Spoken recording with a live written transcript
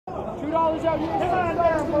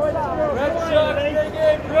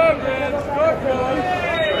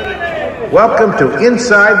Welcome to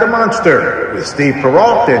Inside the Monster with Steve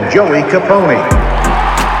Perrault and Joey Capone.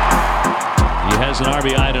 He has an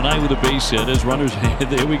RBI tonight with a base hit. His runners,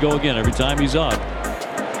 here we go again every time he's up.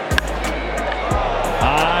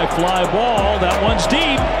 High fly ball. That one's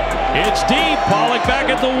deep. It's deep. Pollock back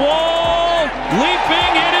at the wall.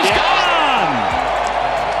 Leaping. It is gone.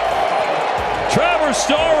 Trevor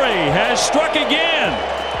Story has struck again.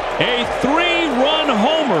 A 3-run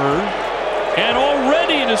homer. And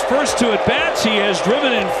already in his first 2 at-bats, he has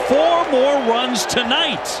driven in 4 more runs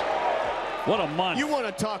tonight. What a month. You want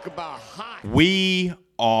to talk about hot. We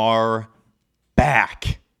are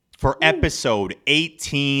back for episode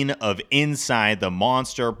 18 of Inside the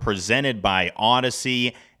Monster, presented by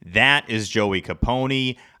Odyssey. That is Joey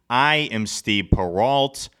Capone. I am Steve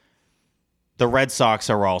Perrault. The Red Sox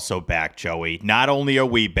are also back, Joey. Not only are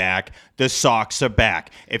we back, the Sox are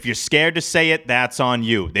back. If you're scared to say it, that's on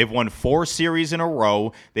you. They've won 4 series in a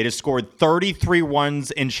row. They just scored 33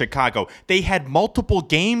 runs in Chicago. They had multiple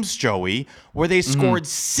games, Joey, where they scored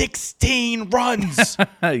 16 runs.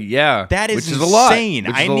 Yeah. That is which insane.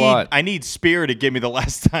 Is a lot. I need Spear to give me the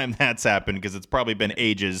last time that's happened because it's probably been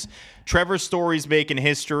ages. Trevor Story's making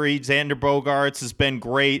history. Xander Bogaerts has been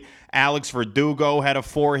great. Alex Verdugo had a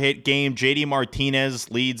 4-hit game. JD Martinez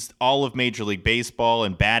leads all of Major League Baseball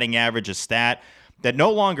in batting average, a stat that no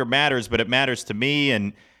longer matters, but it matters to me,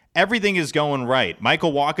 and everything is going right.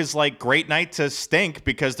 Michael Walker's like, great night to stink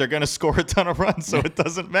because they're going to score a ton of runs, so it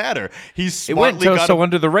doesn't matter. It went so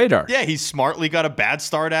under the radar. Yeah, he smartly got a bad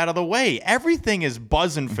start out of the way. Everything is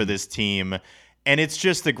buzzing for this team, and it's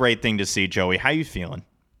just a great thing to see, Joey. How you feeling?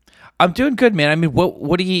 I'm doing good, man. I mean,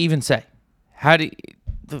 what do you even say? How do you...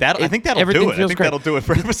 I think that'll do it. I think that'll do it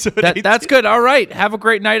for episode 18. That's good. All right. Have a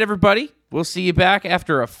great night, everybody. We'll see you back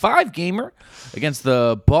after a 5-gamer against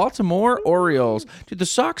the Baltimore Orioles. Dude, the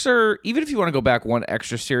Sox are, even if you want to go back one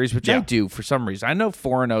extra series, which I do for some reason. I know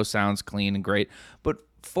 4-0 sounds clean and great, but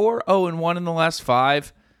 4-0-1 in the last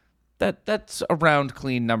 5, that's a round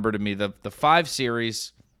clean number to me. The 5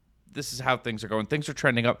 series, this is how things are going. Things are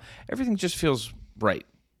trending up. Everything just feels right.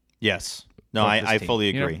 Yes. No, I fully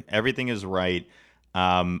agree. You know? Everything is right.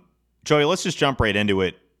 Joey, let's just jump right into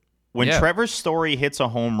it. When Trevor Story hits a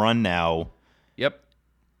home run now,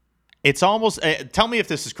 it's almost tell me if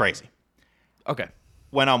this is crazy. Okay.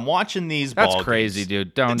 When I'm watching these ball games. That's crazy,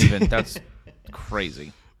 dude. Don't even. That's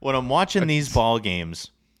crazy. When I'm watching these ball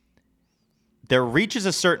games, there reaches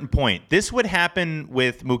a certain point. This would happen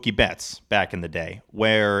with Mookie Betts back in the day,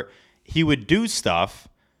 where he would do stuff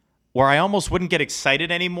where I almost wouldn't get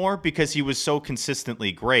excited anymore because he was so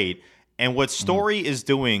consistently great. And what Story is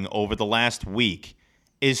doing over the last week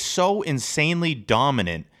is so insanely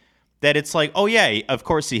dominant that it's like, oh yeah, of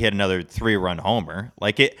course he hit another 3-run homer.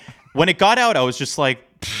 Like when it got out, I was just like,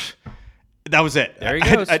 that was it. There he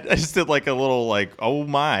goes. I just did like a little like, oh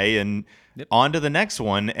my, and on to the next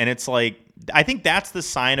one. And it's like, I think that's the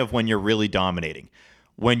sign of when you're really dominating.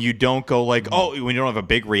 When you don't go like, when you don't have a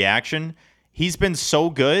big reaction. He's been so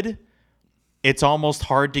good, it's almost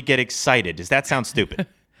hard to get excited. Does that sound stupid?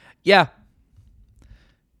 Yeah.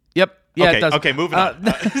 Yep. Yeah, okay, it does. Okay, moving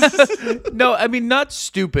on. No, I mean, not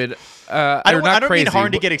stupid. I don't crazy. mean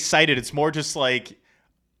hard to get excited. It's more just like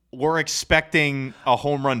we're expecting a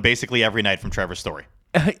home run basically every night from Trevor Story.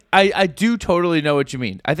 I do totally know what you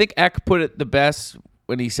mean. I think Eck put it the best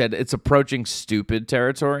when he said it's approaching stupid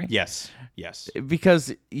territory. Yes.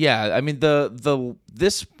 Because I mean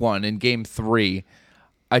this one in Game 3,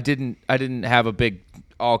 I didn't have a big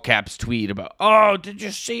all caps tweet about, oh, did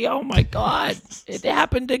you see? Oh my God, it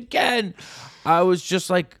happened again. I was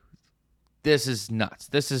just like, this is nuts.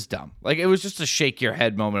 This is dumb. Like, it was just a shake your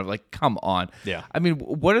head moment of like, come on. Yeah. I mean,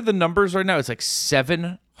 what are the numbers right now? It's like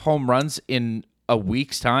 7 home runs in a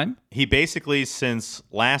week's time. He basically, since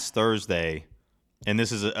last Thursday, and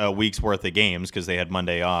this is a week's worth of games because they had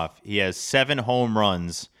Monday off, he has 7 home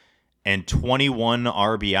runs and 21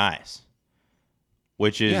 RBIs,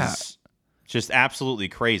 which is just absolutely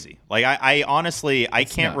crazy. Like, I honestly, I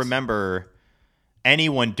can't remember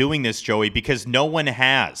anyone doing this, Joey, because no one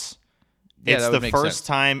has. It's the first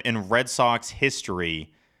time in Red Sox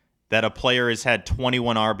history that a player has had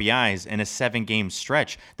 21 RBIs in a 7-game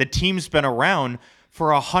stretch. The team's been around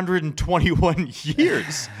for 121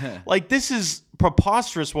 years. Like, this is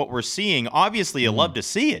preposterous what we're seeing. Obviously, you love to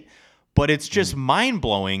see it, but it's just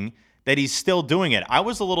mind-blowing that he's still doing it. I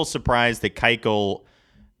was a little surprised that Keuchel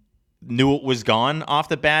knew it was gone off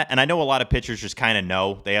the bat, and I know a lot of pitchers just kind of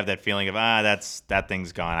know. They have that feeling of, that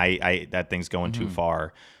thing's gone. That thing's going too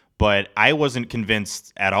far. but I wasn't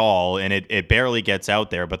convinced at all, and it barely gets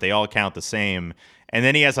out there, but they all count the same. And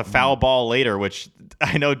then he has a foul ball later, which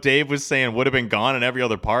I know Dave was saying would have been gone in every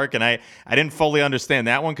other park, and I didn't fully understand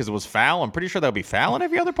that one because it was foul. I'm pretty sure that would be foul in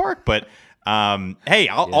every other park, but hey,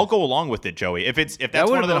 I'll go along with it, Joey. If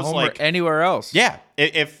that's one of those like anywhere else, yeah.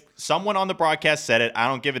 If someone on the broadcast said it, I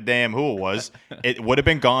don't give a damn who it was. It would have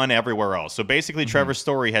been gone everywhere else. So basically, Trevor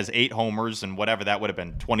Story has 8 homers and whatever that would have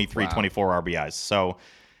been 23, 24 RBIs. So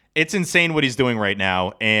it's insane what he's doing right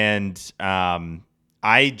now, and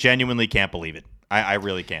I genuinely can't believe it. I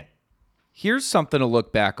really can't. Here's something to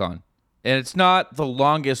look back on. And it's not the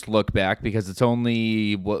longest look back because it's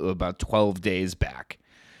only about 12 days back.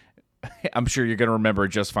 I'm sure you're going to remember it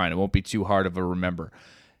just fine. It won't be too hard of a remember.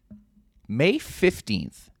 May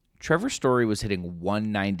 15th, Trevor Story was hitting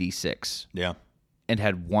 196. Yeah. And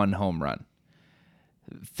had 1 home run.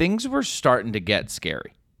 Things were starting to get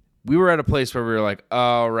scary. We were at a place where we were like,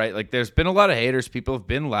 oh, right. Like, there's been a lot of haters. People have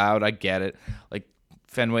been loud. I get it. Like,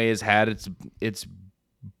 Fenway has had its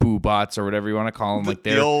boo bots or whatever you want to call them. Like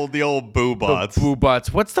the old boo bots. Boo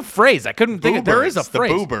bots. What's the phrase? I couldn't think of. There is a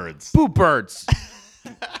phrase. The boo birds. Boo birds.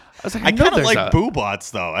 I was like, I kind of like boo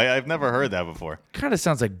bots though. I've never heard that before. Kind of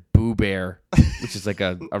sounds like Boo Bear, which is like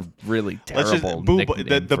a really terrible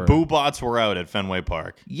nickname. The boo bots were out at Fenway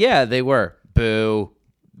Park. Yeah, they were. Boo.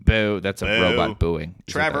 Boo. That's a robot booing.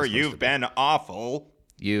 Trevor, you've been awful.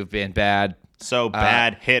 You've been bad. So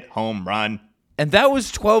bad. Hit home run. And that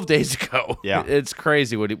was 12 days ago. Yeah. It's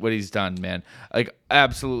crazy what he's done, man. Like,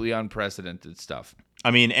 absolutely unprecedented stuff. I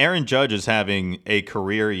mean, Aaron Judge is having a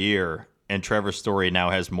career year, and Trevor Story now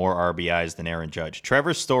has more RBIs than Aaron Judge.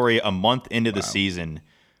 Trevor Story, a month into the season,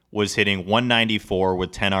 was hitting 194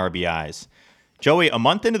 with 10 RBIs. Joey, a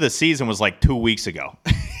month into the season was like 2 weeks ago.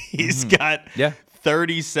 He's got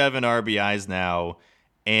 37 RBIs now.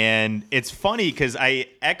 And it's funny because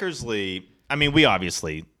Eckersley, I mean, we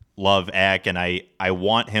obviously love Eck, and I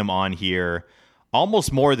want him on here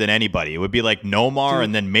almost more than anybody. It would be like Nomar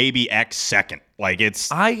and then maybe Eck second. Like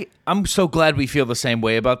I'm so glad we feel the same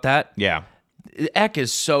way about that. Yeah. Eck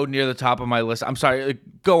is so near the top of my list. I'm sorry.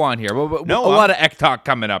 Go on here. A lot of Eck talk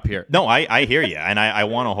coming up here. No, I hear you, and I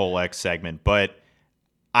want a whole Eck segment, but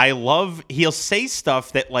I love he'll say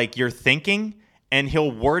stuff that like you're thinking, and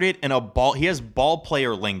he'll word it in a ball. He has ball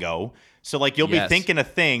player lingo, so like you'll be thinking a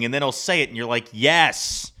thing, and then he'll say it, and you're like,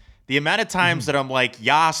 yes. The amount of times that I'm like,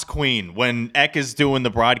 Yas Queen, when Eck is doing the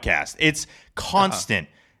broadcast, it's constant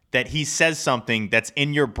that he says something that's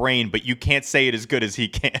in your brain, but you can't say it as good as he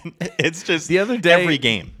can. It's just the other day, every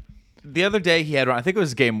game. The other day he had, I think it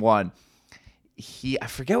was game 1. I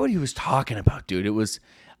forget what he was talking about, dude.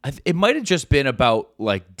 It might have just been about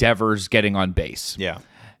like Devers getting on base. Yeah.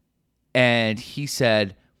 And he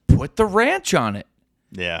said, put the ranch on it.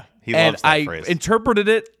 Yeah. He loves that phrase. I interpreted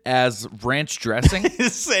it as ranch dressing.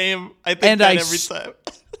 Same. I think that every time.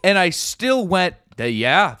 And I still went,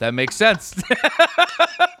 yeah, that makes sense.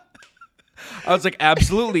 I was like,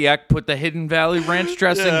 absolutely, Eck, put the Hidden Valley ranch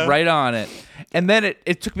dressing right on it. And then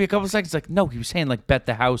it took me a couple seconds, like, no, he was saying, like, bet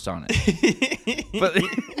the house on it. But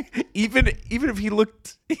even if he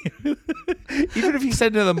looked, even if he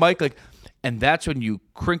said to the mic, like, and that's when you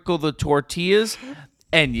crinkle the tortillas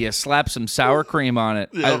and you slap some sour cream on it,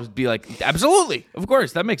 I would be like, absolutely, of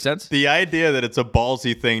course, that makes sense. The idea that it's a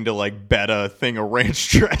ballsy thing to like bet a thing of ranch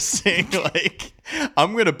dressing, like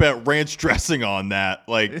I'm gonna bet ranch dressing on that,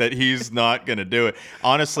 like that he's not gonna do it.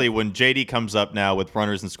 Honestly, when JD comes up now with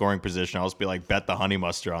runners in scoring position, I'll just be like, bet the honey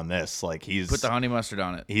mustard on this. Like put the honey mustard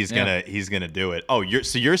on it. He's gonna do it. Oh,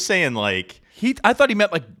 you're saying like I thought he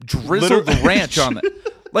meant like drizzle the ranch on it.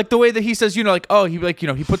 Like the way that he says, like, oh, he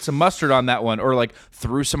put some mustard on that one, or like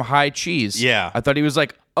threw some high cheese. Yeah. I thought he was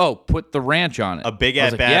like, oh, put the ranch on it. A big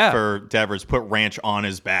at bat for Devers, put ranch on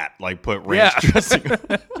his bat. Like put ranch dressing on.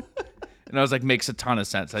 And I was like, makes a ton of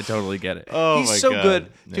sense. I totally get it. Oh, he's my so God.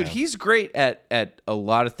 good. Yeah. Dude, he's great at a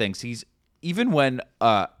lot of things. He's even when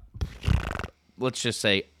let's just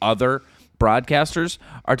say other broadcasters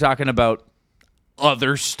are talking about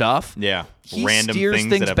other stuff. Yeah. He Random steers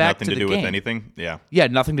things that have back nothing to do game. with anything. Yeah. Yeah,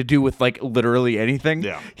 nothing to do with like literally anything.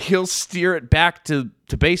 Yeah. He'll steer it back to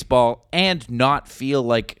baseball and not feel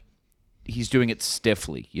like he's doing it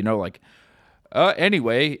stiffly. Like,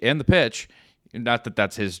 anyway, and the pitch. Not that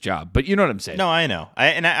that's his job, but you know what I'm saying. No, I know.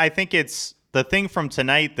 I think it's the thing from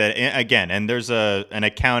tonight that, again, and there's an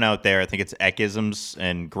account out there. I think it's Eckisms,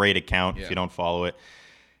 and great account if you don't follow it.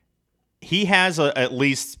 He has at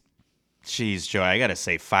least... Jeez, Joe, I got to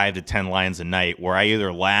say 5 to 10 lines a night where I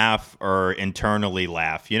either laugh or internally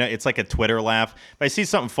laugh. It's like a Twitter laugh. If I see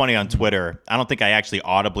something funny on Twitter, I don't think I actually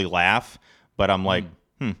audibly laugh, but I'm like,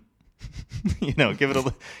 Give it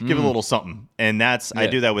a little something. And I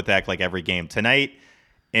do that with Eck like every game. Tonight,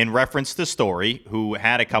 in reference to Story, who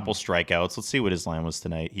had a couple strikeouts. Let's see what his line was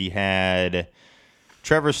tonight. He had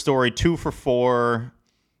Trevor Story 2 for 4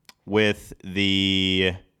 with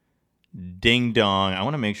the ding dong. I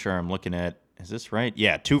want to make sure I'm looking at, is this right?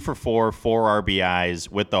 Yeah, 2 for 4, 4 RBIs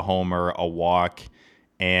with the homer, a walk,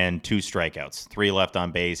 and 2 strikeouts. 3 left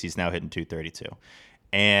on base. He's now hitting .232.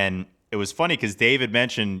 And it was funny because David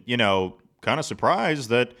mentioned, kind of surprised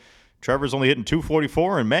that Trevor's only hitting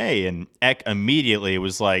 .244 in May, and Eck immediately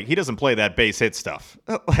was like, he doesn't play that base hit stuff.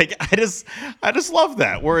 Like, I just love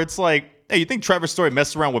that, where it's like, hey, you think Trevor Story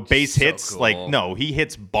messes around with base hits? Cool. Like, no, he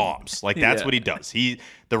hits bombs. Like, that's what he does.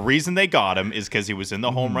 The reason they got him is because he was in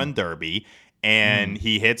the home run derby, and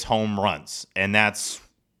he hits home runs, and that's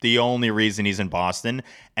the only reason he's in Boston.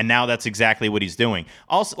 And now that's exactly what he's doing.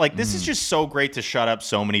 Also, like, this is just so great to shut up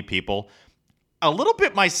so many people. A little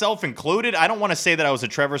bit myself included. I don't want to say that I was a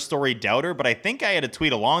Trevor Story doubter, but I think I had a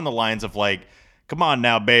tweet along the lines of like, come on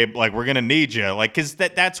now, babe. Like, we're going to need you. Like, because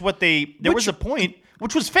that's what there was a point,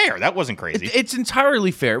 which was fair. That wasn't crazy. It's entirely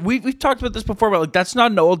fair. We've talked about this before, but like, that's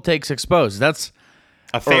not an old takes exposed. That's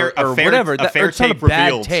a fair whatever. A fair it's not take a bad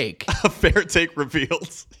revealed. take. A fair take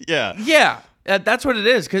revealed. Yeah. Yeah. That's what it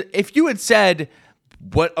is. Because if you had said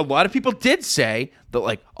what a lot of people did say, that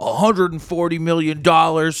like $140 million,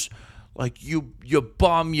 like you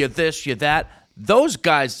bum, you this, you that, those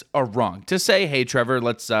guys are wrong. To say, hey, Trevor,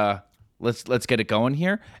 let's get it going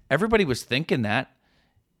here. Everybody was thinking that.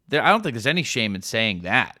 I don't think there's any shame in saying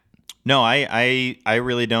that. No, I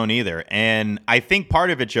really don't either. And I think part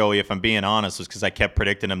of it, Joey, if I'm being honest, was because I kept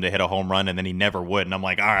predicting him to hit a home run and then he never would. And I'm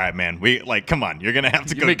like, all right, man, come on, you're gonna have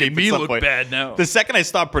to go making deep me at some look point. bad now. The second I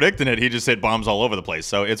stopped predicting it, he just hit bombs all over the place.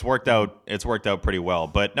 So it's worked out. It's worked out pretty well.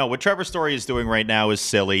 But no, what Trevor Story is doing right now is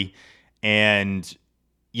silly, and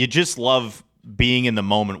you just love being in the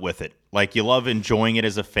moment with it. Like, you love enjoying it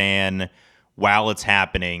as a fan while it's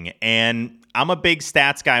happening. And I'm a big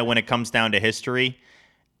stats guy when it comes down to history.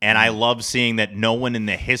 And I love seeing that no one in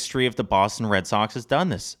the history of the Boston Red Sox has done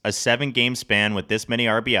this. A 7-game span with this many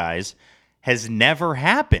RBIs has never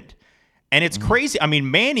happened. And it's crazy. I mean,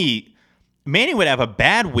 Manny would have a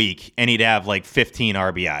bad week and he'd have like 15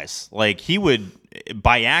 RBIs. Like, he would,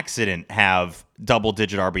 by accident, have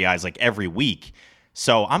double-digit RBIs like every week.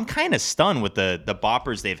 So I'm kind of stunned with the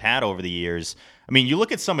boppers they've had over the years. I mean, you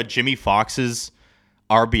look at some of Jimmy Fox's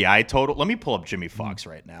RBI total. Let me pull up Jimmy Fox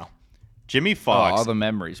right now. Jimmy Fox. All the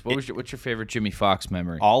memories. What's your favorite Jimmy Fox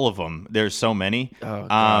memory? All of them. There's so many. Oh,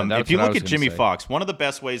 God, if you look at Jimmy Fox, one of the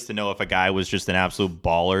best ways to know if a guy was just an absolute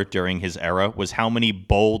baller during his era was how many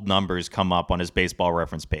bold numbers come up on his Baseball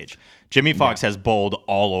Reference page. Jimmy Fox has bold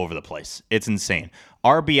all over the place. It's insane.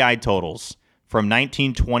 RBI totals from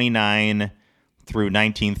 1929 through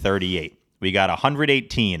 1938. We got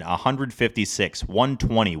 118, 156,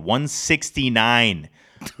 120, 169,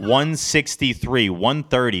 163,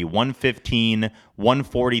 130, 115,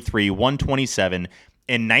 143, 127.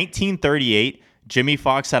 In 1938, Jimmy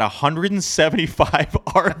Fox had 175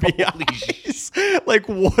 RBIs. Like,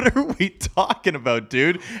 what are we talking about,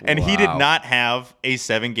 dude? And he did not have a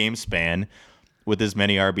 7-game span with as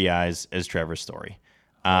many RBIs as Trevor Story.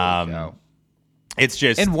 It's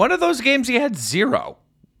just... In one of those games, he had 0.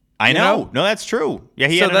 I know. No, that's true. Yeah,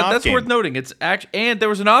 he had an off that's game. worth noting. And there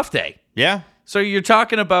was an off day. Yeah. So you're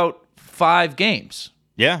talking about 5 games.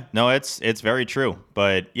 Yeah. No, it's very true.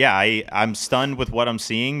 But yeah, I'm stunned with what I'm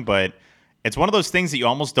seeing. But it's one of those things that you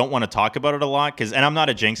almost don't want to talk about it a lot. And I'm not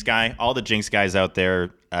a jinx guy. All the jinx guys out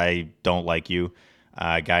there, I don't like you,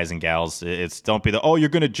 guys and gals. It's don't be you're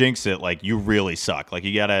gonna jinx it. Like, you really suck. Like,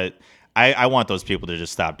 you gotta. I want those people to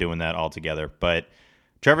just stop doing that altogether. But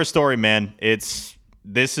Trevor Story, man,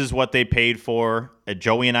 this is what they paid for.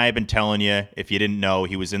 Joey and I have been telling you, if you didn't know,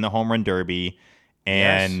 he was in the home run derby,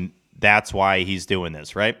 and that's why he's doing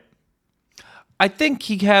this, right? I think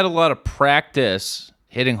he had a lot of practice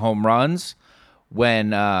hitting home runs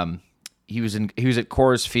when he was at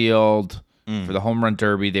Coors Field for the home run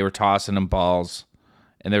derby. They were tossing him balls,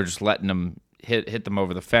 and they were just letting him hit them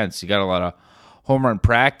over the fence. He got a lot of home run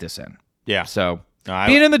practice in. Yeah. So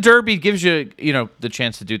being in the derby gives you the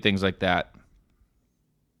chance to do things like that.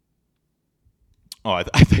 Oh, I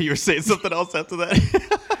thought you were saying something else after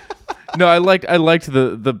that. No, I liked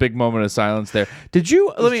the big moment of silence there. Did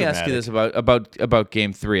you? Let me ask you this about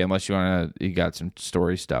Game 3. Unless you got some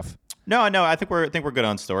story stuff. No. I think we're good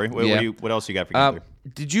on story. What else you got for Game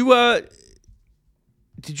 3? Did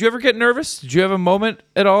you ever get nervous? Did you have a moment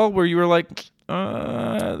at all where you were like,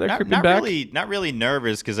 they're creeping back? Not really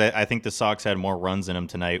nervous, because I think the Sox had more runs in them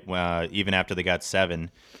tonight, even after they got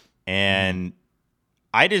 7, and.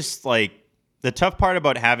 I just like the tough part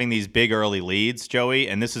about having these big early leads, Joey,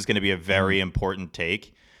 and this is going to be a very important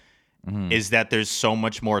take, is that there's so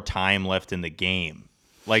much more time left in the game.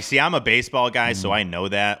 Like, see, I'm a baseball guy, so I know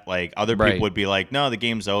that. Like, other people would be like, no, the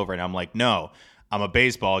game's over. And I'm like, no, I'm a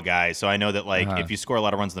baseball guy, so I know that, like, if you score a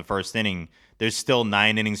lot of runs in the first inning, there's still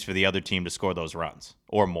 9 innings for the other team to score those runs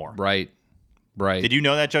or more. Right. Did you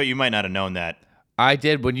know that, Joe? You might not have known that. I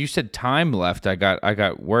did. When you said time left, I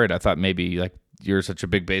got worried. I thought maybe, like, you're such a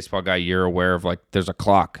big baseball guy, you're aware of, like, there's a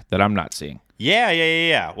clock that I'm not seeing.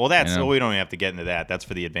 Yeah. Well, we don't even have to get into that. That's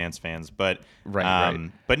for the advanced fans. But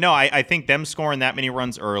right. But no, I think them scoring that many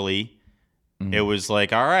runs early, it was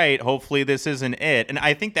like, all right, hopefully this isn't it. And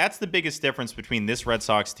I think that's the biggest difference between this Red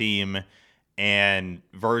Sox team and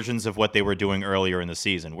versions of what they were doing earlier in the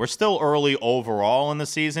season. We're still early overall in the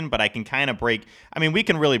season, but I can kind of we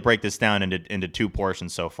can really break this down into 2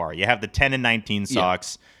 portions so far. You have the 10-19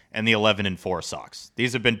 Sox and the 11-4 Sox.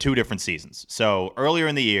 These have been 2 different seasons. So earlier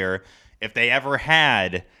in the year, if they ever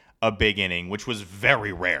had a big inning, which was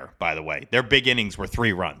very rare, by the way, their big innings were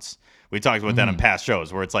 3 runs. We talked about that in past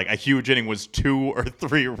shows where it's like a huge inning was 2 or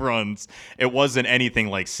 3 runs. It wasn't anything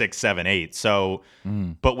like 6, 7, 8. So,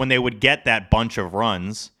 but when they would get that bunch of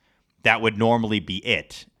runs, that would normally be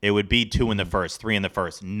it. It would be 2 in the first, 3 in the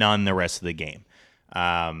first, none the rest of the game.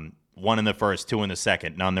 1 in the first, 2 in the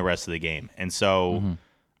second, none the rest of the game. And so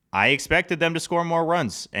I expected them to score more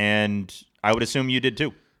runs, and I would assume you did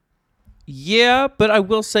too. Yeah, but I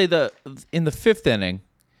will say that in the 5th inning,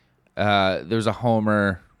 there's a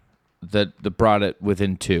homer that brought it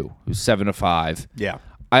within 2. It was 7-5. Yeah.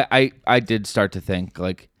 I did start to think,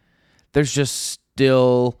 like, there's just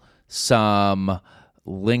still some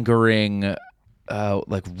lingering,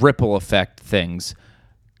 like, ripple effect things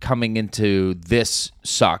coming into this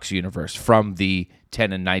Sox universe from the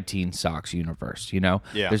 10-19 Sox universe, you know?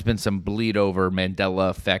 Yeah. There's been some bleed over Mandela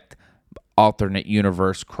effect alternate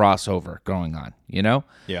universe crossover going on, you know?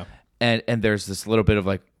 Yeah. And there's this little bit of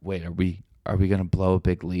like, wait, are we going to blow a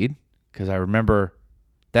big lead? Because I remember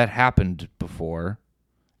that happened before.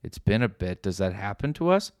 It's been a bit. Does that happen to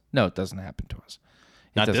us? No, it doesn't happen to us.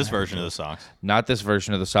 Not this version of the Sox. Not this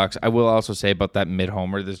version of the Sox. I will also say about that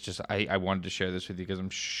mid-homer, I wanted to share this with you because I'm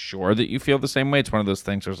sure that you feel the same way. It's one of those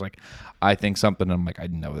things where it's like, I think something, and I'm like, I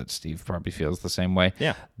know that Steve probably feels the same way.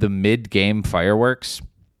 Yeah. The mid-game fireworks.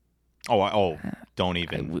 Don't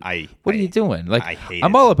even. What are you doing? Like, I hate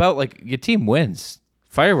I'm it. all about, like, your team wins.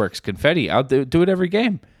 Fireworks, confetti. I'll do it every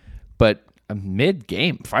game. But a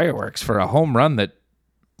mid-game fireworks for a home run that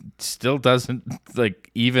still doesn't, like,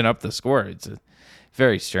 even up the score. It's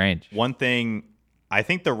very strange. One thing, I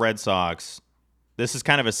think the Red Sox, this is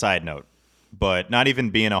kind of a side note, but not even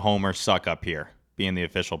being a homer suck up here, being the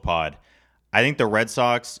official pod, I think the Red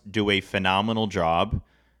Sox do a phenomenal job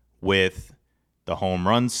with the home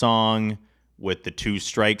run song, with the 2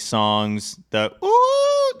 strike songs,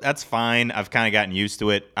 that's fine. I've kind of gotten used to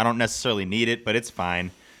it. I don't necessarily need it, but it's fine.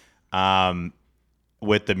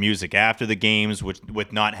 With the music after the games,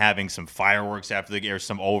 with not having some fireworks after the game or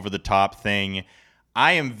some over-the-top thing.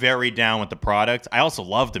 I am very down with the product. I also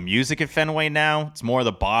love the music at Fenway now. It's more of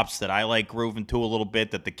the bops that I like grooving to a little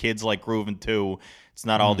bit, that the kids like grooving to. It's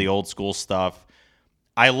not all the old school stuff.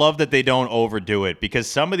 I love that they don't overdo it, because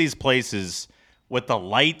some of these places with the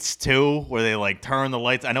lights too, where they like turn the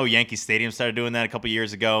lights. I know Yankee Stadium started doing that a couple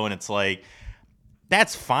years ago, and it's like,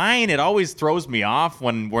 that's fine. It always throws me off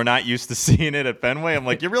when we're not used to seeing it at Fenway. I'm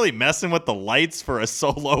like, you're really messing with the lights for a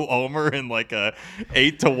solo homer in like a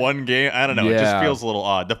 8-1 game. I don't know. It just feels a little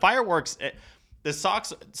odd. The fireworks, the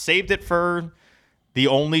Sox saved it for the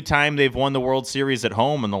only time they've won the World Series at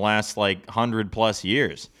home in the last like 100+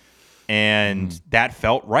 years. And that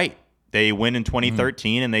felt right. They win in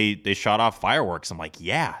 2013 and they shot off fireworks. I'm like,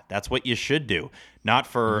 yeah, that's what you should do. Not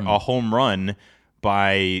for a home run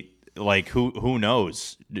by, like, who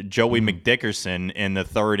knows, Joey McDickerson in the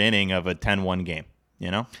 3rd inning of a 10-1 game,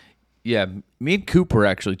 you know? Yeah, me and Coop were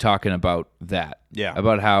actually talking about that. Yeah.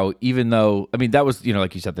 About how, even though, I mean, that was, you know,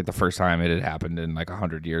 like you said, like the first time it had happened in like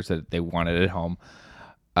 100 years that they won it at home.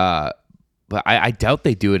 But I doubt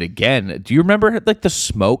they do it again. Do you remember like the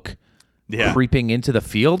smoke creeping into the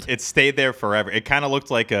field? It stayed there forever. It kind of looked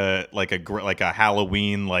like a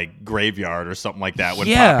Halloween like graveyard or something like that when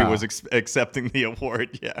Poppy was accepting the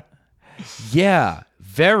award. Yeah,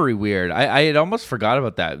 very weird. I had almost forgot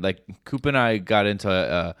about that. Like, Coop and I got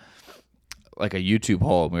into like a YouTube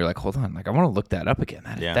hole, and we were like, hold on, like, I want to look that up again.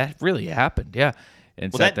 That really happened. Yeah.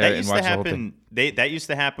 And that used to happen. That used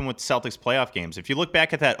to happen with Celtics playoff games. If you look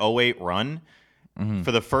back at that 2008 run,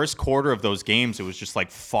 for the first quarter of those games, it was just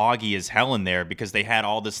like foggy as hell in there because they had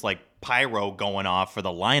all this like pyro going off for the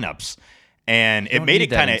lineups. and it don't made need it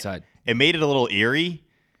that kind of inside. it made it a little eerie.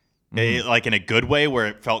 Like in a good way, where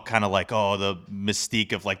it felt kind of like, the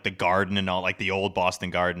mystique of like the Garden and all, like the old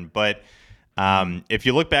Boston Garden. But if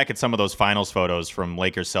you look back at some of those finals photos from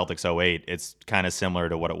Lakers Celtics 08, it's kind of similar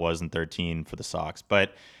to what it was in 13 for the Sox.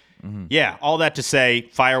 But yeah, all that to say,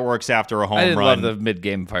 fireworks after a home I didn't run. love the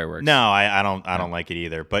mid-game fireworks. No, I don't like it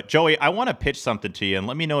either. But Joey, I want to pitch something to you, and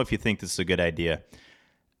let me know if you think this is a good idea.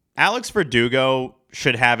 Alex Verdugo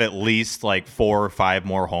should have at least like 4 or 5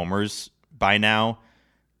 more homers by now.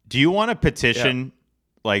 Do you want to petition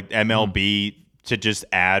like MLB to just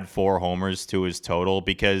add 4 homers to his total?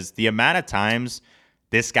 Because the amount of times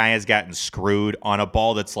this guy has gotten screwed on a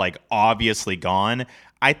ball that's like obviously gone,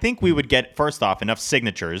 I think we would get, first off, enough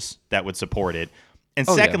signatures that would support it. And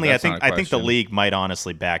secondly, that's not a I think the question. league might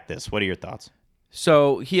honestly back this. What are your thoughts?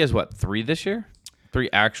 So he has, 3 this year? 3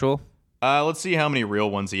 actual? Let's see how many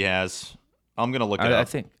real ones he has. I'm gonna look it I up.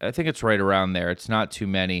 think it's right around there. It's not too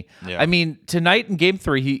many. Yeah. I mean, tonight in Game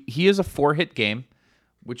 3, he is a 4-hit game,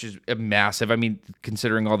 which is massive. I mean,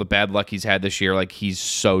 considering all the bad luck he's had this year, like he's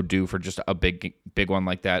so due for just a big one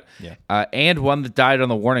like that. Yeah. And one that died on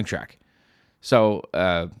the warning track. So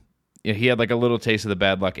he had like a little taste of the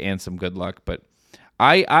bad luck and some good luck. But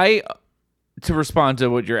I to respond to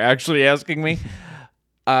what you're actually asking me,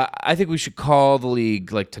 I think we should call the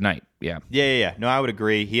league like tonight. Yeah. Yeah. No, I would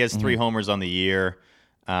agree. He has 3 homers on the year.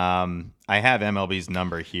 I have MLB's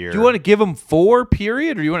number here. Do you want to give him 4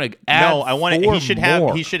 period, or you want to add? No, I want to. 4 He should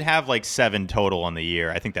more? have like 7 total on the year.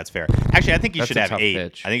 I think that's fair. Actually, I think he That's should a have tough 8.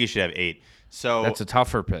 pitch. I think he should have 8. So That's a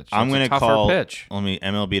tougher pitch. I'm That's going a to tougher call. pitch. Let me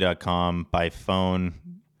MLB.com by phone.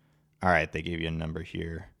 All right, they gave you a number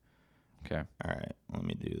here. Okay. All right, let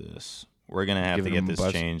me do this. We're gonna have to Giving get him a this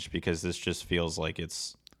buzz. changed because this just feels like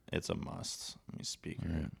it's a must. Let me speak.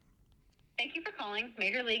 Thank you for calling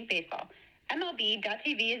Major League Baseball.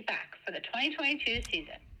 MLB.TV is back for the 2022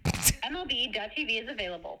 season. MLB.TV is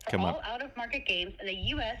available for Come on. all out-of-market games in the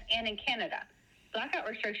U.S. and in Canada. Blackout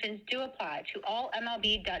restrictions do apply to all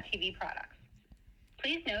MLB.TV products.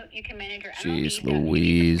 Please note you can manage your Jeez MLB.TV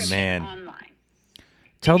Louise. subscription Man. online.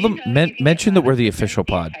 Tell Did you them, know you can mention get that we're the live official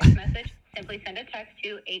via pod. text message? Simply send a text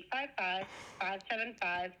to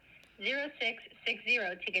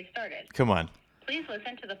 855-575-0660 to get started. Come on, Please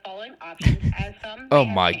listen to the following options as some Oh may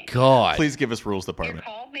have my changed. God. please give us rules Your department.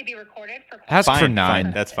 call may be recorded for Ask quality for Fine, 9.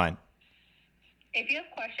 fine, that's fine. If you have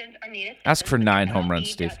questions or need assistance Ask for with 9 your home runs,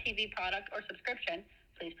 Steve. MLB.TV product or subscription,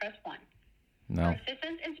 please press 1. No. For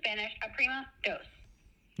assistance in Spanish, aprima dos.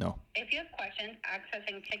 No, If you have questions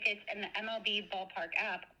accessing tickets in the MLB Ballpark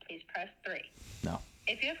app, please press 3. no,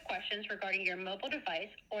 If you have questions regarding your mobile device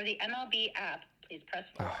or the MLB app, please press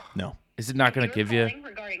 4. no, Is it not going to give you? Calling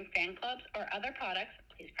regarding fan clubs or other products,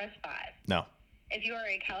 please press 5. no. If you are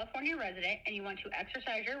a California resident and you want to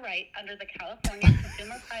exercise your right under the California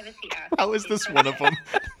Consumer Privacy Act, How is please this press one of 7.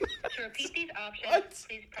 them? To repeat these options,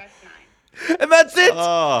 please press 9. And that's it.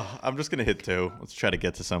 Oh, I'm just gonna hit 2. Let's try to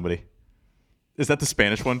get to somebody. Is that the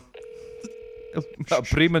Spanish one?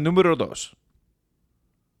 Prima número 2.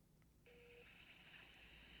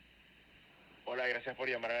 Hola, gracias por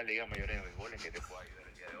llamar a la Liga Mayores de Béisbol. ¿En qué te puedo ayudar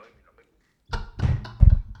el día de hoy? Mi nombre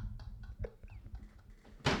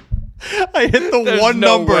I hit the There's one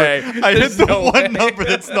no number. way. I hit There's the no one way. number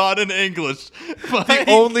that's not in English. The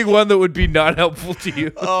only one that would be not helpful to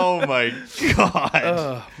you. Oh my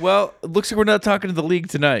god. Well, it looks like we're not talking to the league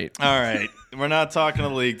tonight. All right, we're not talking to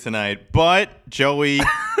the league tonight, but Joey,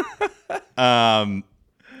 that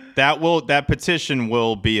petition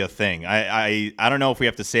will be a thing. I don't know if we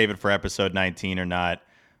have to save it for episode 19 or not,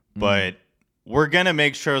 but we're gonna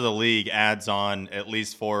make sure the league adds on at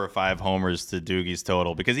least 4 or 5 homers to Doogie's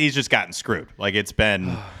total because he's just gotten screwed. Like it's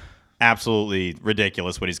been absolutely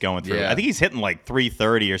ridiculous what he's going through. Yeah. I think he's hitting like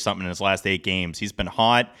 330 or something in his last 8 games. He's been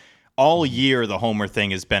hot all year. The homer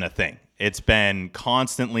thing has been a thing. It's been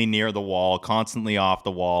constantly near the wall, constantly off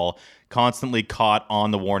the wall, constantly caught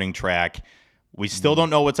on the warning track. We still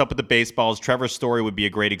don't know what's up with the baseballs. Trevor's story would be a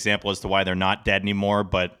great example as to why they're not dead anymore.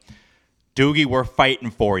 But Doogie, we're fighting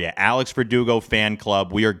for you. Alex Verdugo fan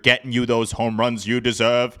club. We are getting you those home runs you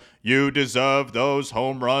deserve. You deserve those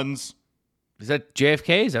home runs. Is that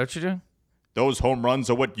JFK? Is that what you're doing? Those home runs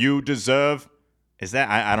are what you deserve. Is that?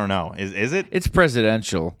 I don't know. Is it? It's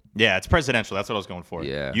presidential. Yeah, it's presidential. That's what I was going for.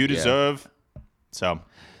 Yeah, You yeah. deserve. So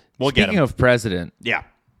we'll get Speaking him. of president, Yeah.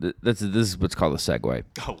 this is what's called a segue.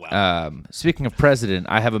 Oh, wow. Speaking of president,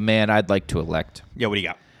 I have a man I'd like to elect. Yeah, what do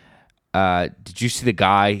you got? Did you see the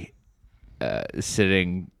guy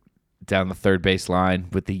sitting down the third base line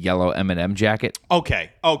with the yellow M&M jacket? Okay.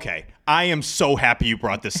 I am so happy you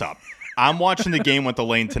brought this up. I'm watching the game with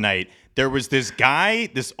Elaine tonight. there was this guy,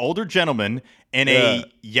 this older gentleman, in a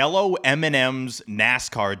yellow M&M's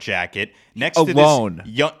NASCAR jacket next to this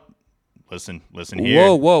young. Listen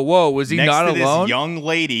here. Whoa! Was he next not to alone? This young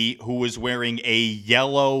lady who was wearing a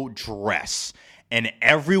yellow dress, and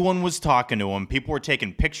everyone was talking to him. People were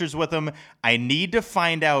taking pictures with him. I need to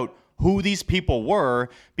find out who these people were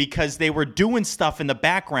because they were doing stuff in the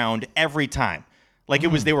background every time. Like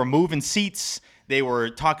they were moving seats. They were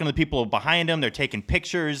talking to the people behind them. They're taking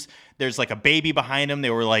pictures. There's like a baby behind them. They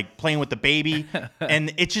were like playing with the baby.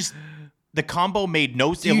 And it just, the combo made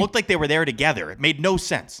no sense. It looked like they were there together. It made no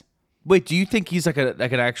sense. Wait, do you think he's like an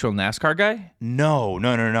actual NASCAR guy? No.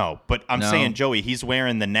 But I'm saying, Joey, he's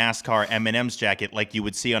wearing the NASCAR M&M's jacket like you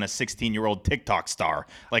would see on a 16-year-old TikTok star.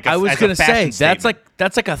 Like I was gonna say that's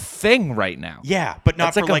like a thing right now. Yeah, but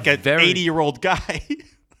not for like an 80-year-old guy.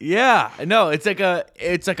 Yeah, no, it's like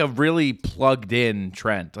a really plugged in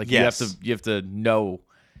trend. Like you have to know.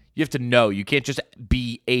 You can't just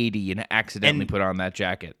be 80 and accidentally put on that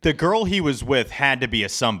jacket. The girl he was with had to be a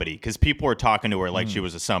somebody because people were talking to her like she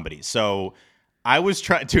was a somebody. So I was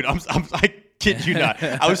trying, dude. I kid you not.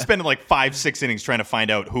 I was spending like 5-6 innings trying to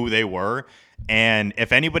find out who they were. And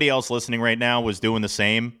if anybody else listening right now was doing the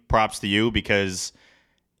same, props to you because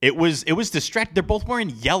it was distracting. They're both wearing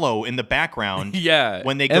yellow in the background. Yeah,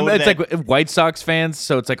 when they go, it's like White Sox fans,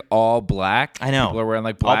 so it's like all black. I know people are wearing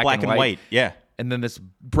like black, all black and white. Yeah. And then this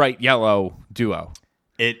bright yellow duo.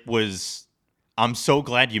 It was. I'm so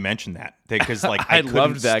glad you mentioned that because like I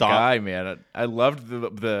loved that guy, man. I loved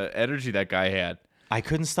the energy that guy had. I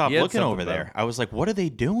couldn't stop looking over there. I was like, "What are they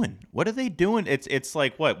doing? What are they doing?" It's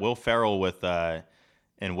like what Will Ferrell with and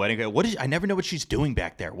Wedding. What is? I never know what she's doing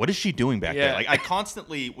back there. What is she doing back there? Like I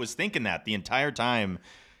constantly was thinking that the entire time.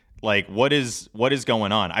 Like what is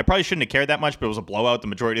going on? I probably shouldn't have cared that much, but it was a blowout the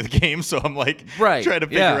majority of the game, so I'm like trying to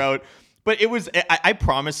figure out. But it was, I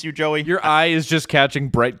promise you, Joey. Your eye is just catching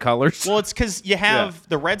bright colors. Well, it's because you have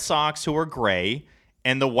the Red Sox who are gray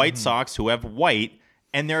and the White Sox who have white.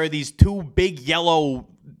 And there are these two big yellow,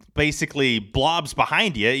 basically, blobs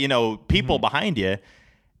behind you, people behind you.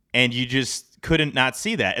 And you just couldn't not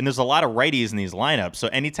see that. And there's a lot of righties in these lineups. So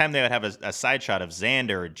anytime they would have a side shot of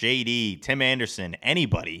Xander, JD, Tim Anderson,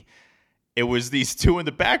 anybody, it was these two in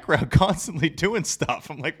the background constantly doing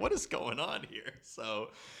stuff. I'm like, what is going on here? So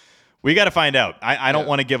we got to find out. I don't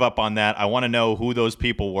want to give up on that. I want to know who those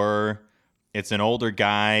people were. It's an older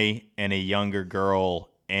guy and a younger girl.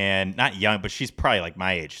 And not young, but she's probably like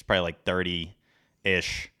my age. She's probably like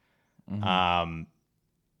 30-ish. And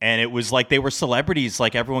it was like they were celebrities.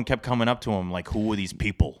 Like everyone kept coming up to them like, who are these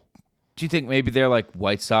people? Do you think maybe they're like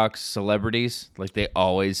White Sox celebrities? Like they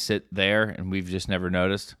always sit there and we've just never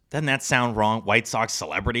noticed? Doesn't that sound wrong? White Sox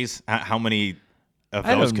celebrities? How many of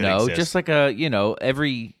those could exist? Just like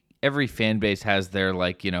every fan base has their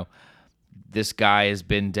this guy has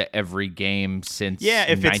been to every game since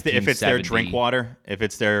if it's their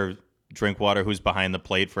Drinkwater, who's behind the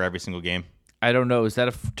plate for every single game. I don't know. Is that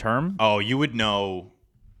a term? Oh, you would know.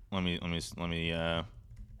 Let me.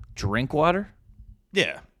 Drinkwater?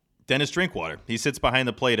 Yeah, Dennis Drinkwater. He sits behind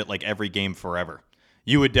the plate at like every game forever.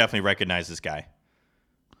 You would definitely recognize this guy.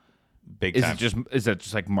 Big time. Is that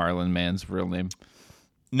just like Marlon Mann's real name?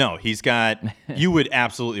 No, he's got. You would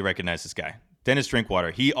absolutely recognize this guy, Dennis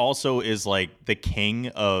Drinkwater. He also is like the king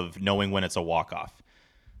of knowing when it's a walk-off.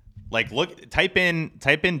 Like, look, type in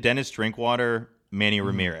Dennis Drinkwater, Manny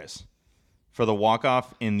Ramirez for the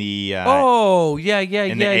walk-off in the. In the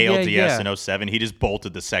ALDS in 2007. He just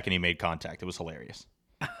bolted the second he made contact. It was hilarious.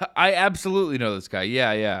 I absolutely know this guy.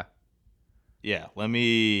 Yeah. Yeah. Let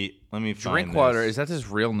me find Drinkwater. this. Is that his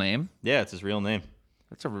real name? Yeah, it's his real name.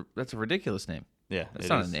 That's a ridiculous name. Yeah, that's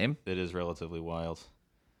not a name. It is relatively wild.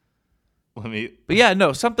 But yeah,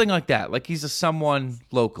 no, something like that. Like he's someone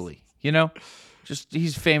locally, just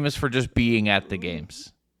he's famous for just being at the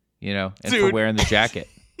games, and for wearing the jacket.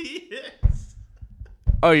 Yes.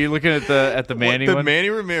 Oh, you're looking at the Manny one? The Manny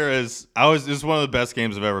Ramirez. This is one of the best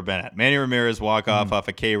games I've ever been at. Manny Ramirez walk off of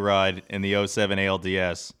K-Rod in the 2007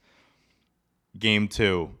 ALDS. Game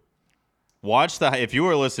 2. Watch if you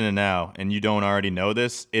are listening now and you don't already know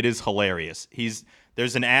this, it is hilarious.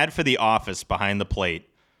 There's an ad for The Office behind the plate.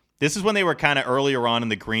 This is when they were kind of earlier on in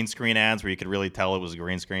the green screen ads where you could really tell it was a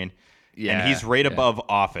green screen. Yeah. And he's right above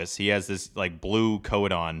Office. He has this like blue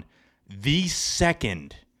coat on. The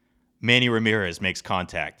second Manny Ramirez makes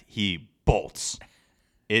contact, he bolts.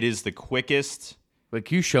 It is the quickest. Wait,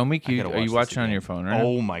 can you show me? Are you watching on your phone right now?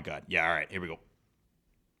 Oh my God. Yeah, all right. Here we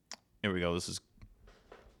go. This is.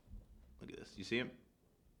 Look at this. You see him?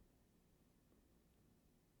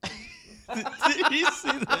 Did you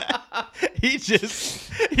see that?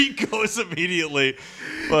 He goes immediately.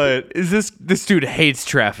 But Is this dude hates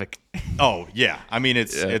traffic? oh yeah, I mean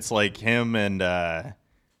it's like him and R.I.P.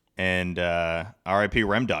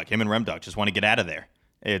 Remdog. Him and Remdog just want to get out of there.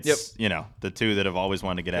 It's the two that have always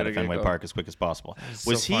wanted to get out of Fenway Park as quick as possible.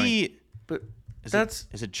 Was so he? funny. But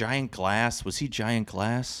Is it Giant Glass? Was he Giant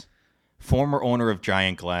Glass? Former owner of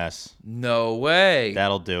Giant Glass. no way.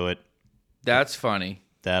 That'll do it. That's funny.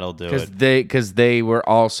 That'll do it. Because they were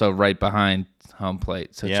also right behind home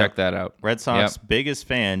plate. So Yeah. check that out. Red Sox biggest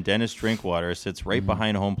fan, Dennis Drinkwater, sits right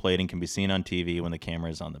behind home plate and can be seen on TV when the camera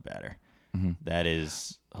is on the batter. That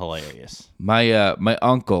is hilarious. My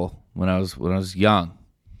uncle, when I was young,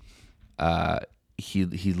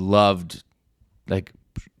 he loved like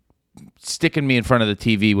sticking me in front of the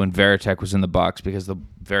TV when Veritek was in the box because the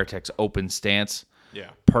Veritek's open stance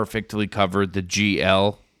perfectly covered the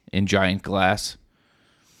GL in Giant Glass.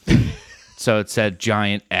 So it said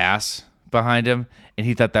Giant Ass behind him, and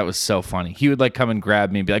he thought that was so funny. He would like come and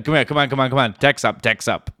grab me and be like, come on, text up,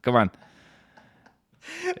 come on.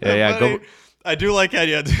 Go. I do like how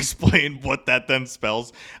you had to explain what that then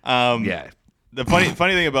spells. The funny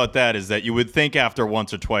thing about that is that you would think after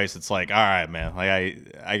once or twice, it's like, all right, man, like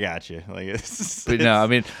I got you. Like, But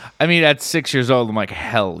no, I mean, at 6 years old, I'm like,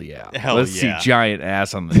 hell yeah, let's see Giant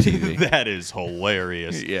Ass on the TV. That is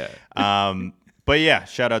hilarious. Yeah. But yeah,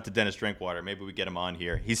 shout out to Dennis Drinkwater. Maybe we get him on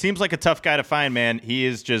here. He seems like a tough guy to find, man. He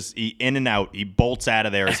is just in and out. He bolts out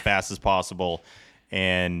of there as fast as possible.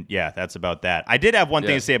 And yeah, that's about that. I did have one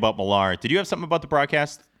thing to say about Millar. Did you have something about the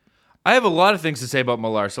broadcast? I have a lot of things to say about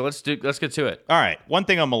Millar, so let's get to it. All right. One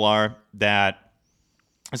thing on Millar that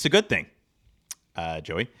it's a good thing,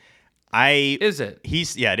 Joey. Is it?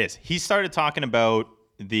 It is. He started talking about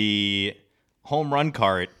the home run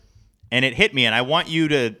cart, and it hit me, and I want you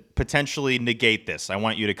to potentially negate this. I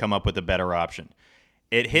want you to come up with a better option.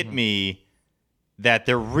 It hit me that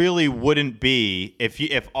there really wouldn't be,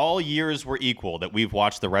 if all years were equal, that we've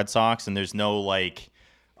watched the Red Sox, and there's no like,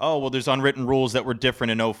 oh, well, there's unwritten rules that were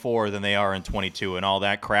different in 04 than they are in 22 and all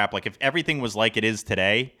that crap. Like if everything was like it is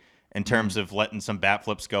today in terms of letting some bat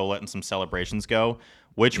flips go, letting some celebrations go,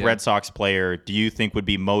 which Red Sox player do you think would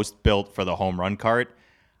be most built for the home run cart?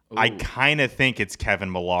 Ooh. I kind of think it's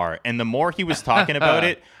Kevin Millar. And the more he was talking about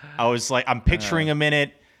it, I was like, I'm picturing him in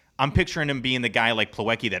it. I'm picturing him being the guy like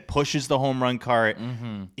Plawecki that pushes the home run cart.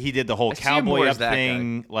 He did the whole cowboy up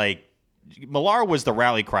thing. Like Millar was the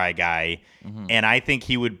rally cry guy, and I think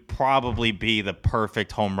he would probably be the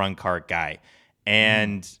perfect home run cart guy.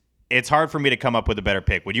 And it's hard for me to come up with a better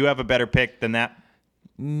pick. Would you have a better pick than that?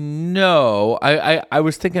 No, I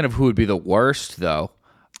was thinking of who would be the worst though.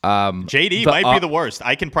 JD might be the worst.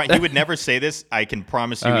 He would never say this. I can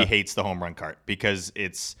promise you he hates the home run cart because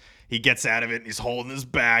he gets out of it and he's holding his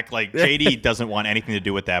back. Like JD doesn't want anything to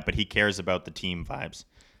do with that, but he cares about the team vibes.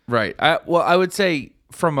 Right. I would say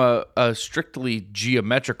from a strictly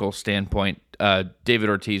geometrical standpoint, David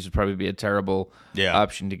Ortiz would probably be a terrible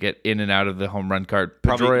option to get in and out of the home run cart.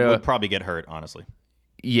 Pedroia would probably get hurt, honestly.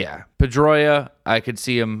 Yeah, Pedroia, I could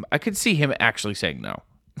see him actually saying no.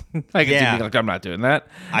 I could see him being like, I'm not doing that.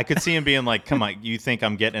 I could see him being like, come on, you think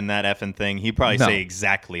I'm getting in that effing thing? He'd probably say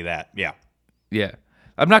exactly that. Yeah. Yeah.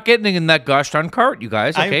 I'm not getting in that gosh darn cart, you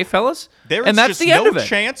guys. Okay, fellas? And that's the end of it.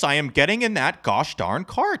 Chance I am getting in that gosh darn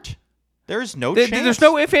cart. There's no chance. There's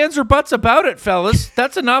no ifs, ands, or buts about it, fellas.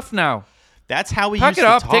 That's enough now. That's how he Pack used it to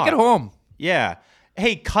up, talk. take it home. Yeah.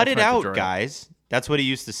 Hey, cut it out, Pedroia. guys. That's what he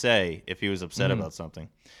used to say if he was upset about something.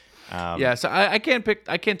 So I can't pick.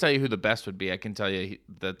 I can't tell you who the best would be. I can tell you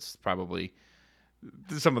that's probably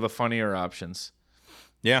some of the funnier options.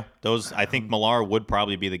 Yeah, those. I think Millar would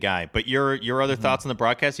probably be the guy. But your other thoughts on the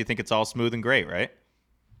broadcast? You think it's all smooth and great, right?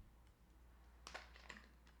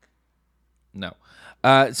 No.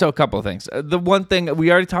 So a couple of things. The one thing we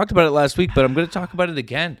already talked about it last week, but I'm going to talk about it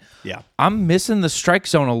again. Yeah, I'm missing the strike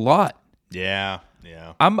zone a lot. Yeah.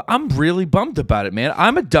 I'm really bummed about it, man.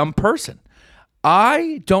 I'm a dumb person.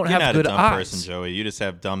 I don't You're have not good a dumb eyes. person, Joey. You just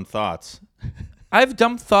have dumb thoughts. I have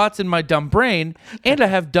dumb thoughts in my dumb brain, and I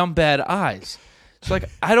have dumb bad eyes. So like,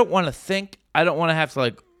 I don't want to think. I don't want to have to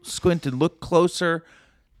like squint and look closer.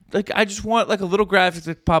 Like, I just want like a little graphic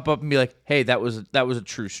to pop up and be like, "Hey, that was a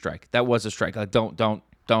true strike. That was a strike." Like, don't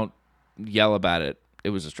yell about it. It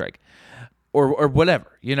was a strike, or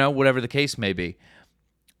whatever. Whatever the case may be.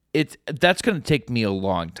 That's going to take me a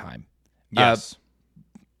long time. Yes.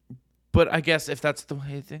 But I guess if that's the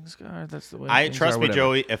way things go, that's the way. Trust me,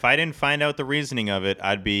 Joey. If I didn't find out the reasoning of it,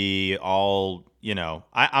 I'd be all,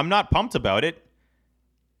 I'm not pumped about it,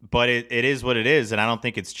 but it is what it is, and I don't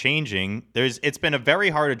think it's changing. It's been a very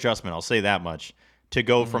hard adjustment. I'll say that much to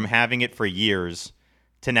go from having it for years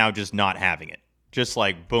to now just not having it. just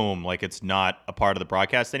like boom, like it's not a part of the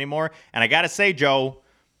broadcast anymore. And I got to say, Joe,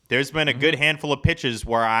 there's been a good handful of pitches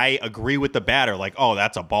where I agree with the batter, like, oh,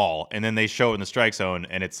 that's a ball. And then they show it in the strike zone,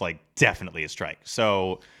 and it's like definitely a strike.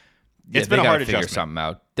 So it's been a hard adjustment. Something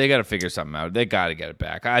out. They got to figure something out. They got to get it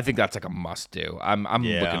back. I think that's like a must do. I'm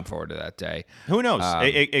looking forward to that day. Who knows?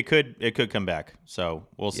 It could come back. So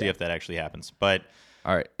we'll see if that actually happens. But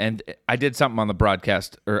all right, and I did something on the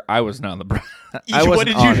broadcast, or I was not on the broadcast. What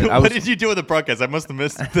did you do on the broadcast? I must have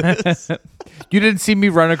missed this. You didn't see me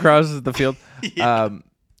run across the field? Yeah.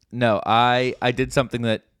 No, I did something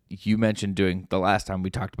that you mentioned doing the last time we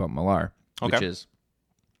talked about Millar, which is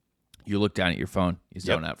you look down at your phone, you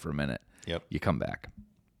zone out for a minute, you come back.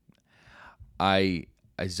 I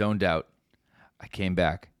zoned out, I came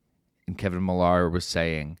back, and Kevin Millar was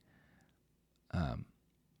saying,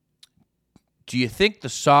 do you think the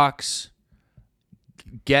Sox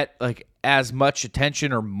get like as much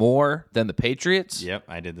attention or more than the Patriots? Yep,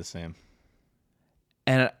 I did the same.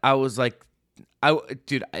 And I was like,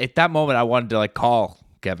 dude, at that moment, I wanted to like call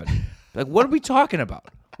Kevin. Like, what are we talking about?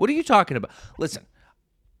 What are you talking about? Listen,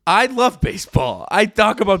 I love baseball. I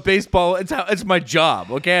talk about baseball. It's my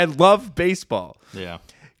job. Okay, I love baseball. Yeah.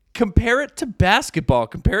 Compare it to basketball.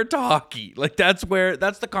 Compare it to hockey. Like that's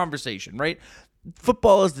the conversation, right?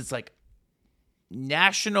 Football is this like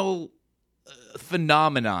national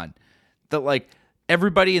phenomenon that like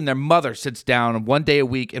everybody and their mother sits down one day a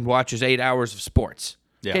week and watches 8 hours of sports.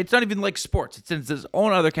 Yeah. Okay, it's not even like sports. It's in its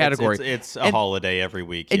own other category. It's a holiday every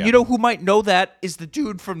week. And you know who might know that is the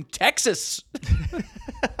dude from Texas.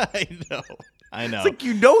 I know. It's like,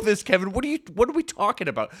 you know this, Kevin. What are we talking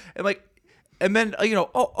about? And then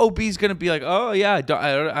OB's gonna be like, oh yeah,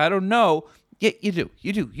 I don't know. Yeah, you do.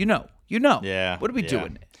 You know. Yeah. What are we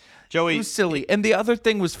doing? Joey, it was silly. And the other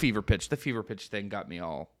thing was fever pitch. The fever pitch thing got me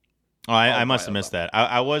all. Oh, I must have missed that.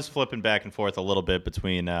 I was flipping back and forth a little bit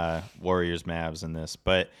between Warriors, Mavs, and this,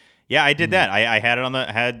 but yeah, I did that. I had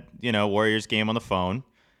it Warriors game on the phone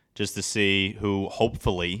just to see who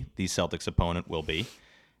hopefully the Celtics opponent will be,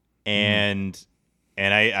 and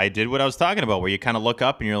I did what I was talking about, where you kind of look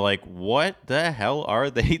up and you're like, what the hell are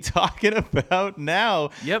they talking about now?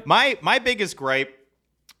 Yep. My biggest gripe,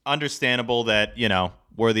 understandable that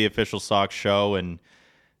we're the official Sox show and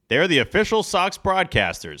they're the official Sox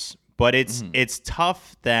broadcasters. But it's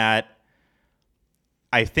tough that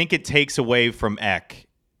I think it takes away from Eck.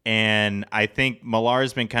 And I think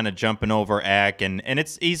Millar's been kind of jumping over Eck. And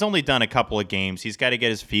he's only done a couple of games. He's got to get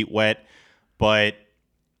his feet wet. But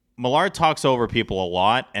Millar talks over people a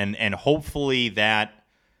lot. And hopefully that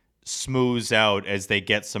smooths out as they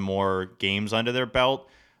get some more games under their belt.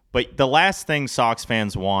 But the last thing Sox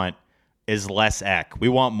fans want is less Eck. We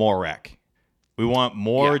want more Eck. We want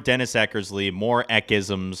more Dennis Eckersley, more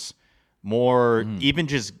Eckisms. More even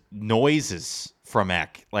just noises from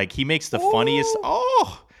Eck. Like, he makes the funniest.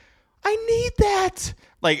 Oh, I need that.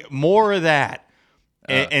 Like, more of that.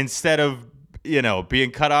 Instead of,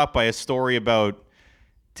 being cut off by a story about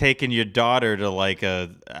taking your daughter to like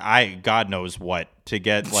God knows what to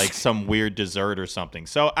get like some weird dessert or something.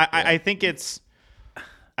 So I think it's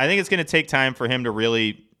going to take time for him to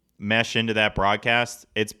really mesh into that broadcast.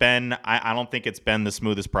 It's been, I don't think it's been the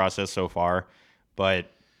smoothest process so far, but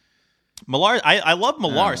Millar, I love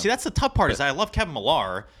Millar. See, that's the tough part is I love Kevin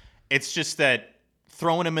Millar. It's just that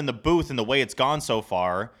throwing him in the booth and the way it's gone so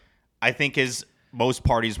far, I think most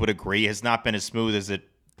parties would agree, has not been as smooth as it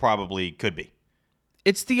probably could be.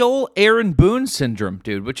 It's the old Aaron Boone syndrome,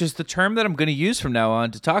 dude, which is the term that I'm going to use from now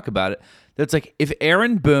on to talk about it. That's like if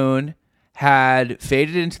Aaron Boone had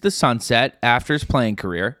faded into the sunset after his playing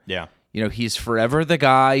career. Yeah. He's forever the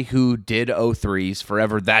guy who did 03s,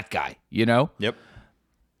 forever that guy, Yep.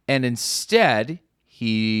 And instead,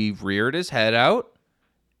 he reared his head out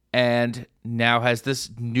and now has this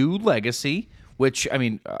new legacy, which, I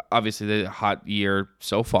mean, obviously the hot year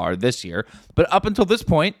so far this year, but up until this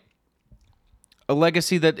point, a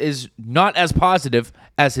legacy that is not as positive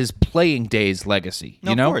as his playing days legacy,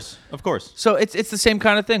 No, Of course. So it's the same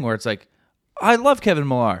kind of thing where it's like, I love Kevin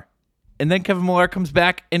Millar. And then Kevin Millar comes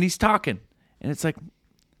back and he's talking. And it's like,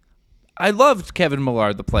 I loved Kevin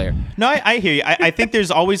Millar, the player. No, I hear you. I think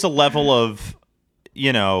there's always a level of,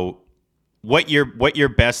 what you're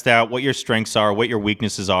best at, what your strengths are, what your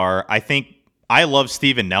weaknesses are. I think I love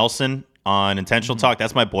Steven Nelson on Intentional Talk.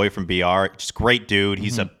 That's my boy from BR. Just great dude.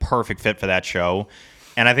 He's a perfect fit for that show.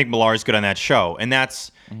 And I think Millar is good on that show. And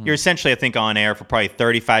that's, you're essentially, I think, on air for probably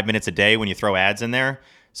 35 minutes a day when you throw ads in there.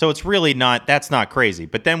 So it's really that's not crazy.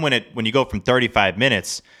 But then when you go from 35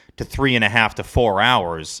 minutes to 3.5 to 4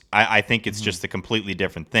 hours, I think it's just a completely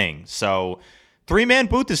different thing. So 3-man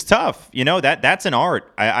booth is tough. That's an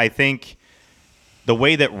art. I think the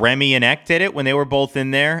way that Remy and Eck did it when they were both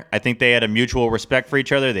in there, I think they had a mutual respect for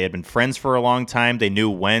each other. They had been friends for a long time. They knew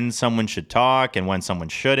when someone should talk and when someone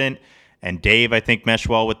shouldn't. And Dave, I think, meshed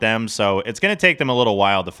well with them. So it's going to take them a little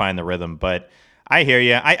while to find the rhythm. But I hear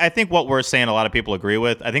you. I think what we're saying a lot of people agree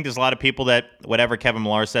with. I think there's a lot of people that whatever Kevin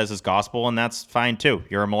Millar says is gospel, and that's fine too.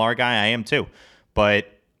 You're a Millar guy. I am too. But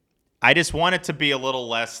I just want it to be a little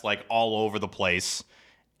less like all over the place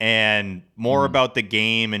and more about the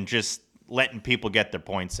game and just letting people get their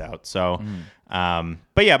points out. So,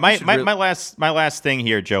 but yeah, my last thing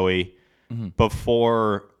here, Joey,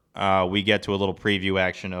 before we get to a little preview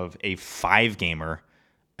action of a 5-gamer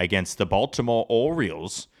against the Baltimore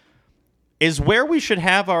Orioles, is where we should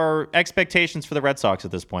have our expectations for the Red Sox at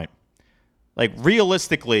this point. Like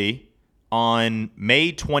realistically, on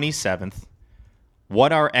May 27th,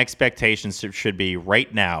 what our expectations should be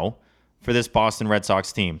right now for this Boston Red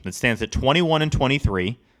Sox team that stands at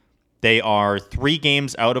 21-23. They are 3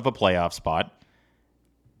 games out of a playoff spot.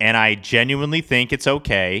 And I genuinely think it's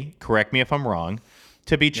okay, correct me if I'm wrong,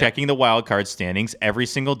 to be checking the wild card standings every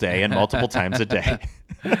single day and multiple times a day.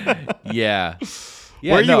 Yeah.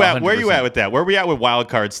 Where are you at? 100%. Where are you at with that? Where are we at with wild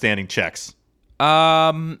card standing checks?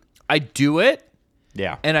 I do it,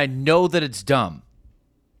 Yeah. and I know that it's dumb.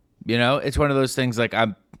 You know, it's one of those things like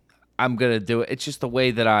I'm gonna do it. It's just the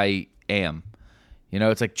way that I am. You know,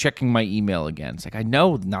 it's like checking my email again. It's like I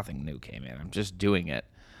know nothing new came in. I'm just doing it.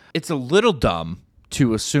 It's a little dumb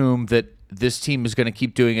to assume that this team is going to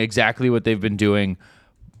keep doing exactly what they've been doing,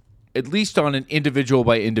 at least on an individual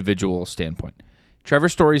by individual standpoint. Trevor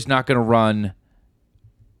Story's not going to run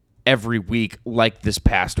every week like this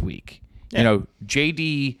past week. Yeah. You know,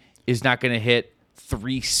 JD is not going to hit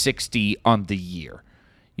 360 on the year.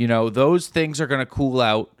 You know, those things are going to cool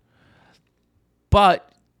out. But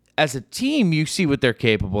as a team, you see what they're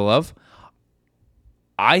capable of.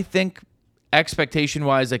 I think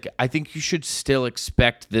expectation-wise, like I think you should still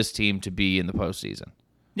expect this team to be in the postseason.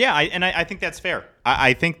 Yeah, I think that's fair.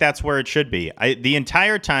 I think that's where it should be. The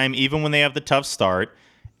entire time, even when they have the tough start,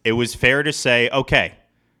 it was fair to say, okay,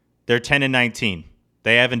 they're 10-19.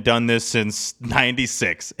 They haven't done this since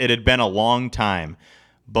 96. It had been a long time.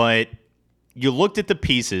 But you looked at the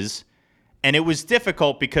pieces, and it was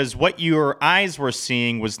difficult because what your eyes were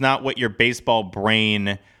seeing was not what your baseball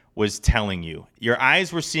brain was telling you. Your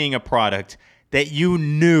eyes were seeing a product that you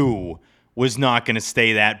knew was not going to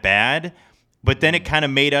stay that bad, but then it kind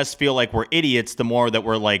of made us feel like we're idiots the more that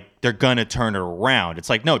we're like, they're going to turn it around. It's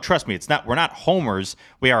like, no, trust me, we're not homers.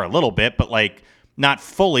 We are a little bit, but like not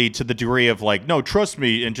fully to the degree of like, no, trust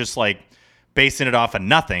me, and just like basing it off of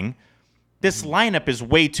nothing. This lineup is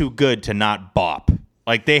way too good to not bop.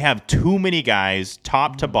 Like they have too many guys,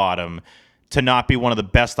 top to bottom, to not be one of the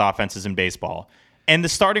best offenses in baseball. And the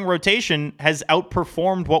starting rotation has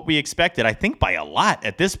outperformed what we expected, I think, by a lot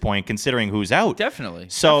at this point, considering who's out. Definitely.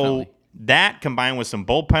 So that combined with some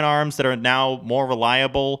bullpen arms that are now more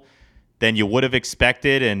reliable than you would have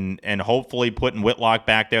expected, and hopefully putting Whitlock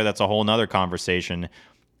back there, that's a whole nother conversation.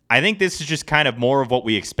 I think this is just kind of more of what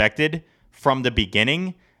we expected from the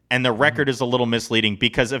beginning. And the record is a little misleading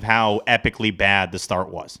because of how epically bad the start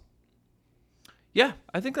was. Yeah,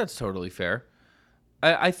 I think that's totally fair.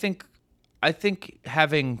 I think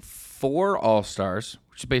having 4 All-Stars,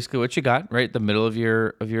 which is basically what you got, right? The middle of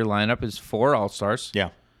your lineup is 4 All-Stars. Yeah.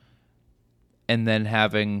 And then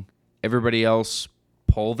having everybody else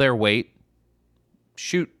pull their weight,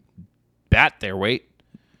 bat their weight.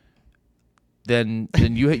 Then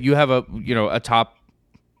you have a top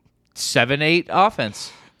 7-8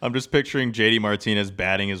 offense. I'm just picturing JD Martinez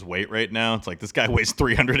batting his weight right now. It's like this guy weighs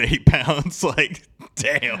 308 pounds. Like,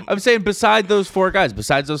 damn. I'm saying besides those 4 guys,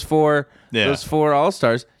 those four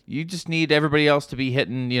All-Stars, you just need everybody else to be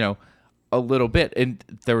hitting, a little bit. And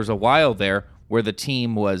there was a while there where the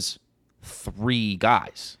team was 3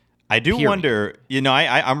 guys. I do wonder,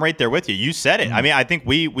 I'm right there with you. You said it. Mm-hmm. I mean, I think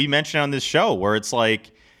we mentioned on this show where it's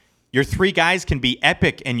like your 3 guys can be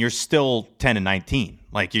epic and you're still 10-19.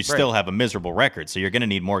 Like, you still have a miserable record, so you're going to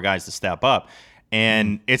need more guys to step up.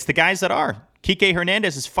 And it's the guys that are. Kike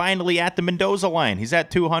Hernandez is finally at the Mendoza line. He's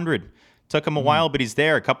at 200. Took him a while, but he's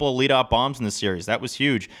there. A couple of leadoff bombs in the series. That was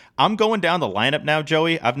huge. I'm going down the lineup now,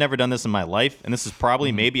 Joey. I've never done this in my life, and this is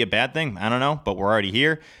probably maybe a bad thing. I don't know, but we're already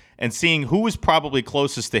here. And seeing who is probably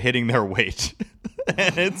closest to hitting their weight.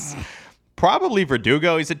 And it's probably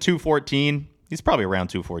Verdugo. He's at 214. He's probably around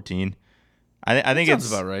 214. I think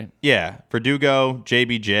sounds about right. Yeah, Verdugo,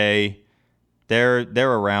 JBJ, they're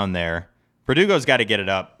around there. Verdugo's got to get it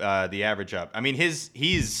up, the average up. I mean,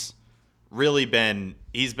 he's really been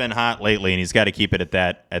hot lately, and he's got to keep it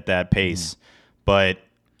at that pace. But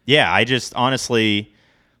yeah, I just honestly,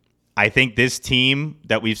 I think this team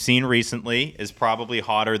that we've seen recently is probably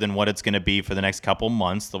hotter than what it's going to be for the next couple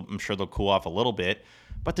months. I'm sure they'll cool off a little bit.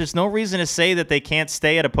 But there's no reason to say that they can't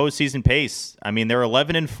stay at a postseason pace. I mean, they're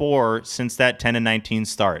 11-4 since that 10-19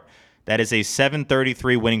 start. That is a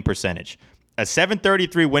 .733 winning percentage. A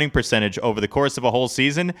 .733 winning percentage over the course of a whole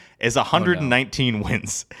season is 119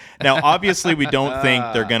 wins. Now, obviously, we don't think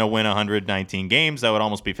they're going to win 119 games. That would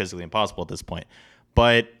almost be physically impossible at this point.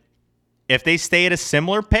 But if they stay at a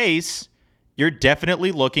similar pace, you're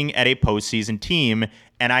definitely looking at a postseason team.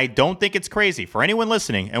 And I don't think it's crazy for anyone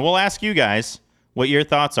listening. And we'll ask you guys what your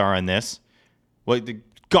thoughts are on this. Well,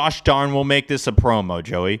 gosh darn, we'll make this a promo,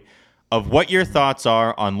 Joey, of what your thoughts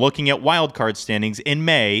are on looking at wildcard standings in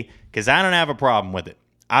May, because I don't have a problem with it.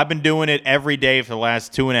 I've been doing it every day for the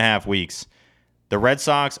last 2.5 weeks. The Red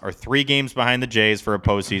Sox are 3 games behind the Jays for a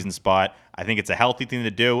postseason spot. I think it's a healthy thing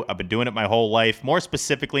to do. I've been doing it my whole life, more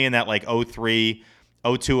specifically in that like 03,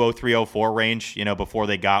 02, 03, 04 range, before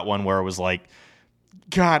they got one where it was like,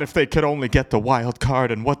 God, if they could only get the wild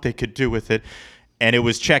card and what they could do with it. And it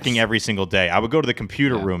was checking every single day. I would go to the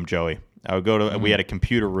computer room, Joey. I would go to, we had a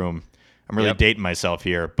computer room. I'm really dating myself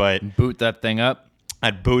here, but boot that thing up.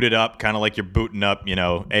 I'd boot it up kind of like you're booting up,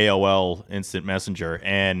 AOL Instant Messenger.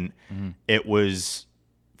 And it was,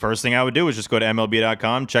 first thing I would do was just go to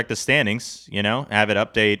MLB.com, check the standings, have it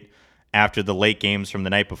update after the late games from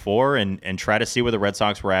the night before and try to see where the Red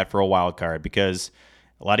Sox were at for a wild card. Because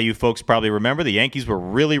a lot of you folks probably remember the Yankees were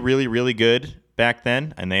really, really, really good back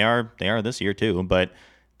then, and they are this year too, but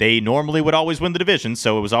they normally would always win the division,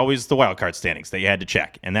 so it was always the wild card standings that you had to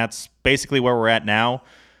check, and that's basically where we're at now.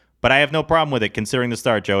 But I have no problem with it considering the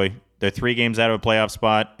start, Joey. They're 3 games out of a playoff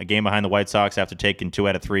spot, a game behind the White Sox after taking 2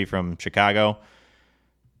 out of 3 from Chicago.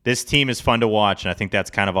 This team is fun to watch, and I think that's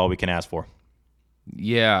kind of all we can ask for.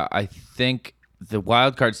 Yeah, I think the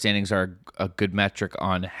wild card standings are a good metric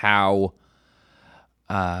on how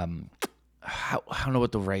I don't know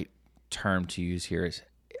what the right term to use here is,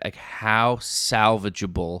 like how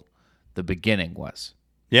salvageable the beginning was.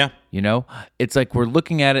 Yeah. It's like we're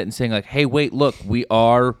looking at it and saying like, hey, wait, look, we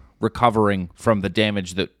are recovering from the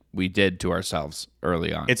damage that we did to ourselves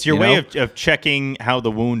early on. It's your way of checking how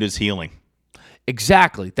the wound is healing.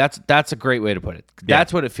 Exactly. That's a great way to put it.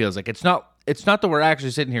 That's what it feels like. It's not that we're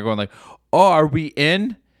actually sitting here going like, oh, are we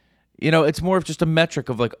in? It's more of just a metric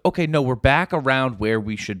of like, okay, no, we're back around where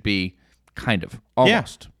we should be, kind of,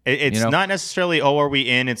 almost. Yeah. It's not necessarily, oh, are we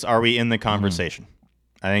in? It's, are we in the conversation?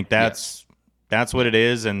 I think that's what it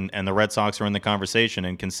is, and the Red Sox are in the conversation.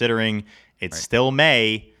 And considering it's still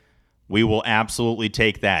May, we will absolutely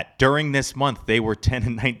take that. During this month, they were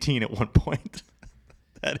 10-19 at one point.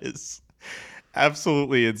 That is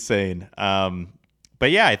absolutely insane. But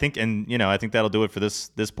yeah, I think, I think that'll do it for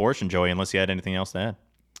this portion, Joey, unless you had anything else to add.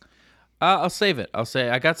 I'll save it. I'll say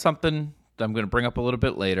I got something that I'm going to bring up a little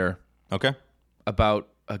bit later. Okay. About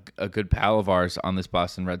a good pal of ours on this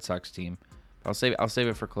Boston Red Sox team. I'll save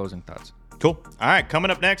it for closing thoughts. Cool. All right, coming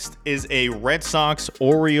up next is a Red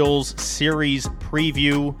Sox-Orioles series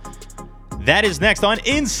preview. That is next on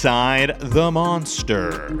Inside the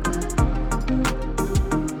Monster.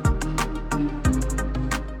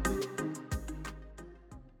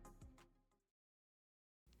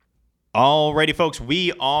 Alrighty, folks,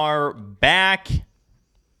 we are back.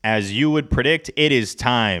 As you would predict, it is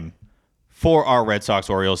time for our Red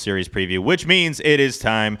Sox-Orioles series preview, which means it is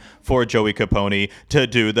time for Joey Capone to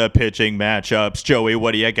do the pitching matchups. Joey,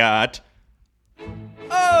 what do you got?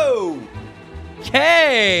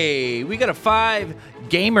 Okay, we got a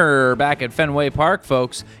 5-gamer back at Fenway Park,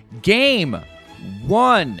 folks. Game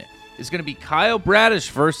 1 is going to be Kyle Bradish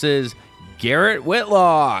versus Garrett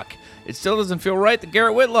Whitlock. It still doesn't feel right that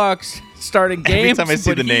Garrett Whitlock's starting games. Every time I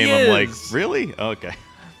see the name, I'm like, really? Okay.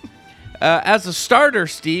 As a starter,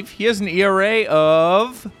 Steve, he has an ERA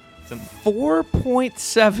of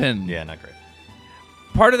 4.7. Yeah, not great.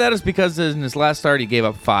 Part of that is because in his last start, he gave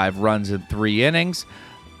up 5 runs in 3 innings.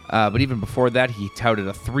 But even before that, he touted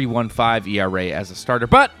a 3.15 ERA as a starter.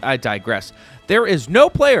 But I digress. There is no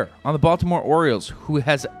player on the Baltimore Orioles who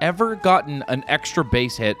has ever gotten an extra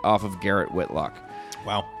base hit off of Garrett Whitlock.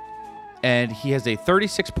 Wow. And he has a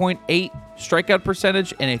 36.8 strikeout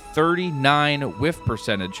percentage and a 39 whiff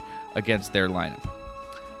percentage against their lineup.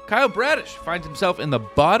 Kyle Bradish finds himself in the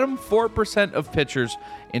bottom 4% of pitchers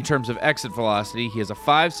in terms of exit velocity. He has a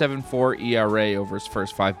 5.74 ERA over his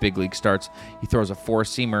first 5 big league starts. He throws a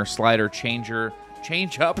 4-seamer, slider,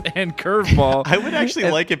 changeup, and curveball. I would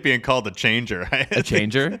actually like it being called a changer. A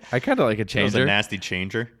changer? I kind of like a changer. That was a nasty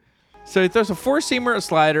changer. So he throws a 4-seamer, a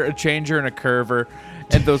slider, a changer, and a curver.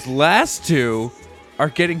 And those last 2 are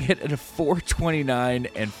getting hit at a 429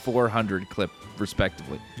 and 400 clip,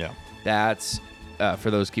 respectively. Yeah. That's, for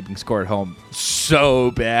those keeping score at home, so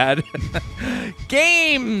bad.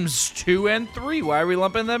 Games 2 and 3. Why are we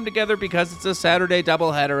lumping them together? Because it's a Saturday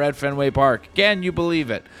doubleheader at Fenway Park. Can you believe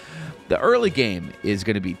it? The early game is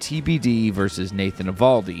going to be TBD versus Nathan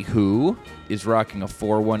Eovaldi, who is rocking a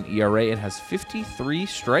 4.1 ERA and has 53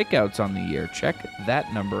 strikeouts on the year. Check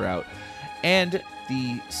that number out. And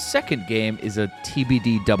the second game is a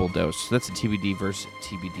TBD double dose. So that's a TBD versus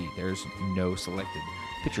TBD. There's no selected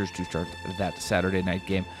pitchers to start that Saturday night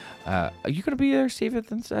game. Are you going to be there, Steve, at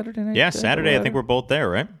the Saturday night? Yeah, Saturday. I think we're both there,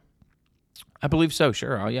 right? I believe so.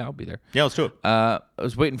 Sure. I'll be there. Yeah, let's do it. I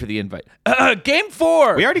was waiting for the invite. Game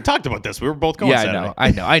 4. We already talked about this. We were both going Saturday.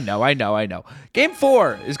 I know. Game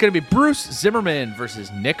 4 is going to be Bruce Zimmerman versus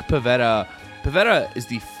Nick Pivetta. Pivetta is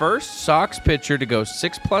the first Sox pitcher to go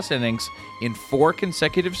 6+ innings in 4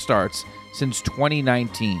 consecutive starts since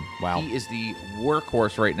 2019. Wow. He is the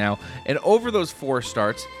workhorse right now. And over those 4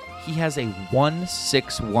 starts, he has a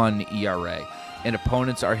 1.61 ERA. And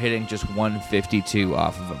opponents are hitting just 152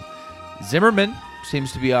 off of him. Zimmerman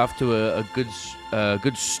seems to be off to a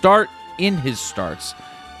good start in his starts.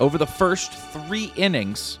 Over the first 3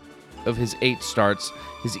 innings of his 8 starts,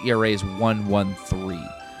 his ERA is 1.13.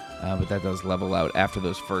 But that does level out after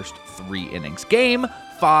those first 3 innings. Game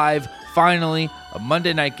 5, finally, a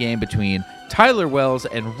Monday night game between Tyler Wells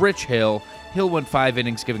and Rich Hill. Hill went 5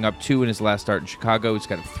 innings, giving up 2 in his last start in Chicago. He's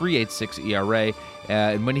got a 3.86 ERA.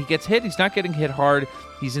 And when he gets hit, he's not getting hit hard.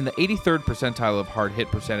 He's in the 83rd percentile of hard hit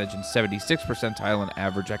percentage and 76th percentile in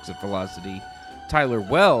average exit velocity. Tyler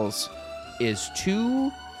Wells is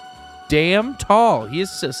too damn tall. He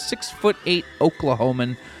is a 6'8"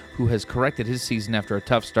 Oklahoman who has corrected his season after a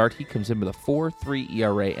tough start. He comes in with a 4.3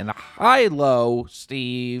 ERA and a high-low,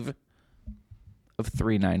 Steve, of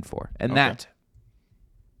 3.94. And that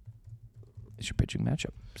is your pitching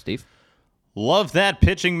matchup. Steve? Love that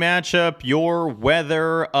pitching matchup. Your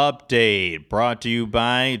weather update brought to you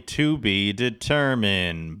by To Be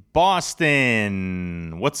Determined.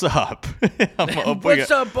 Boston, what's up?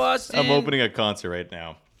 What's up, Boston? I'm opening a concert right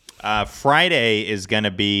now. Friday is going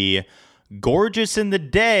to be gorgeous in the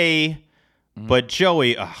day, but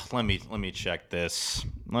Joey, let me check this.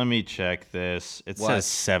 It says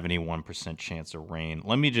 71% chance of rain.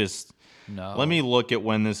 Let me look at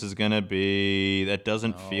when this is going to be. That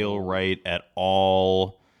doesn't feel right at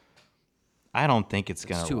all. I don't think it's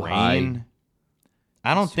going to rain.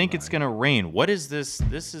 I don't think it's going to rain. What is this?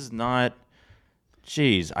 This is not.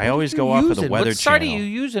 Jeez, I always go off of the Weather Channel. What site are you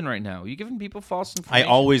using right now? Are you giving people false information? I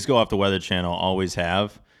always go off the Weather Channel. Always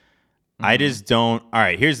have. I just don't. All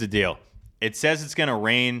right, here's the deal. It says it's going to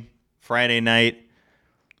rain Friday night.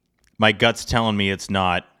 My gut's telling me it's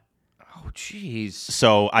not. Oh, jeez.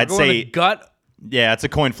 So I'd say gut. Yeah, it's a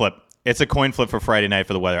coin flip. It's a coin flip for Friday night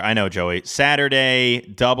for the weather. I know, Joey.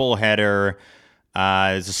 Saturday, doubleheader.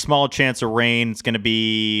 There's a small chance of rain. It's going to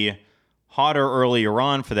be hotter earlier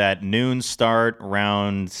on for that noon start,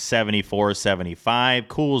 around 74, 75.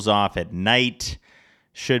 Cools off at night.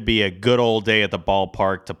 Should be a good old day at the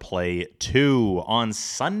ballpark to play 2 on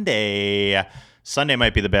Sunday. Sunday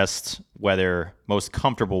might be the best weather, most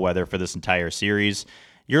comfortable weather for this entire series.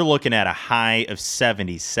 You're looking at a high of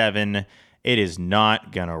 77. It is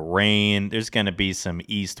not going to rain. There's going to be some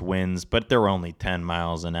east winds, but they're only 10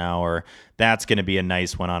 miles an hour. That's going to be a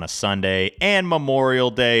nice one on a Sunday. And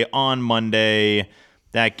Memorial Day on Monday.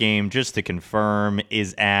 That game, just to confirm,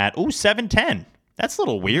 is at 7:10. That's a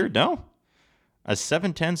little weird, no? A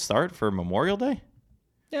 7:10 start for Memorial Day?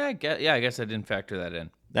 Yeah, I guess I didn't factor that in.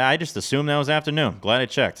 I just assumed that was afternoon. Glad I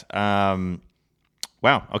checked. Wow.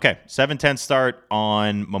 Okay. 7:10 start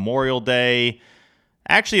on Memorial Day.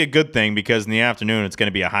 Actually a good thing because in the afternoon it's going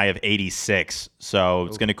to be a high of 86. So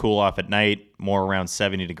it's going to cool off at night, more around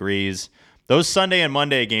 70 degrees. Those Sunday and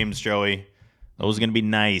Monday games, Joey, those are going to be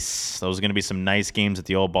nice. Those are going to be some nice games at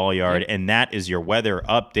the old ball yard. And that is your weather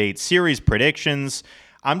update. Series predictions.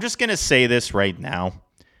 I'm just going to say this right now.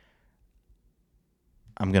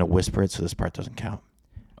 I'm going to whisper it so this part doesn't count.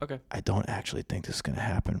 Okay. I don't actually think this is going to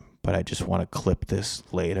happen, but I just want to clip this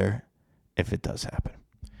later if it does happen.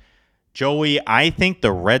 Joey, I think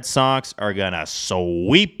the Red Sox are going to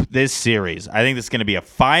sweep this series. I think this is going to be a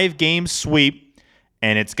 5-game sweep,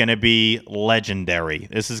 and it's going to be legendary.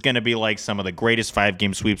 This is going to be like some of the greatest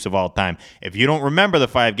 5-game sweeps of all time. If you don't remember the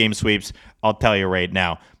 5-game sweeps, I'll tell you right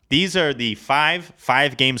now. These are the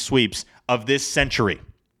 5-game sweeps of this century.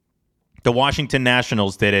 The Washington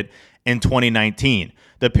Nationals did it in 2019.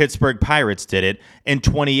 The Pittsburgh Pirates did it in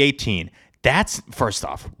 2018. That's, first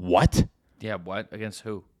off, what? Yeah, what? Against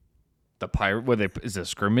who? The Pirate? Is it a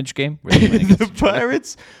scrimmage game? Were they playing The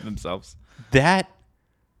Pirates themselves.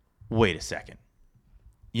 Wait a second.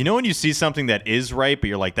 You know when you see something that is right, but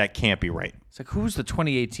you're like, that can't be right. It's like, who's the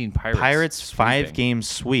 2018 Pirates? Pirates sweeping? 5-game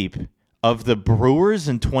sweep of the Brewers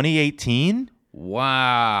in 2018?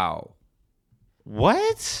 Wow.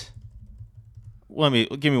 What?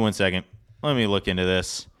 Give me 1 second. Let me look into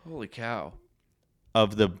this. Holy cow.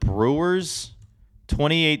 Of the Brewers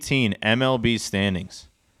 2018 MLB standings,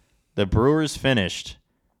 the Brewers finished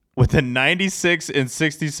with a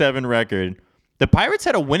 96-67 record. The Pirates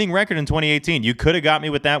had a winning record in 2018. You could have got me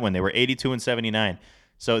with that one. They were 82-79.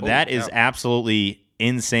 So that is absolutely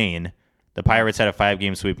insane. The Pirates had a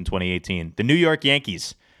 5-game sweep in 2018. The New York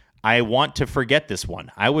Yankees. I want to forget this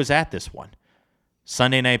one. I was at this one.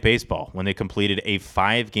 Sunday Night Baseball, when they completed a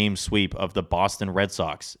 5-game sweep of the Boston Red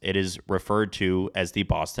Sox. It is referred to as the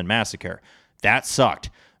Boston Massacre. That sucked.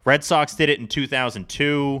 Red Sox did it in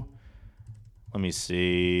 2002. Let me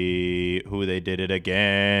see who they did it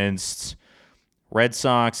against. Red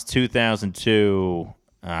Sox 2002.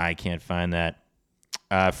 I can't find that.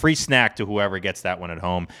 Free snack to whoever gets that one at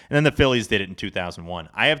home. And then the Phillies did it in 2001.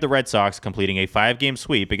 I have the Red Sox completing a 5-game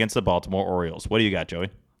sweep against the Baltimore Orioles. What do you got, Joey?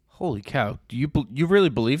 Holy cow. Do you really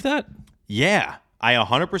believe that? Yeah, I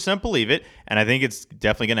 100% believe it, and I think it's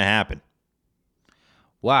definitely going to happen.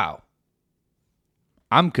 Wow.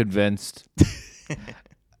 I'm convinced.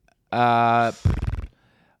 Man,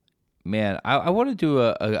 I want to do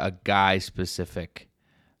a guy-specific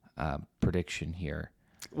prediction here.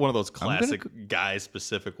 One of those classic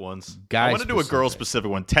guy-specific ones. Guy I want to do a specific. girl-specific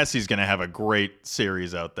one. Tessie's going to have a great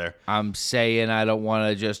series out there. I'm saying I don't want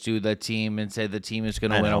to just do the team and say the team is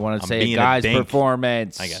going to I win. know. I want I'm to say being a a guy's dink.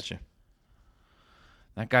 performance. I got you.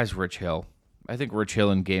 That guy's Rich Hill. I think Rich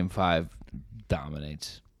Hill in Game 5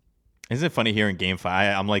 dominates. Isn't it funny here in Game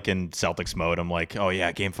 5? I'm like in Celtics mode. I'm like, oh,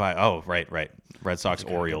 yeah, Game 5. Oh, right. Red Sox,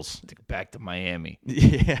 Orioles. Take it back to Miami.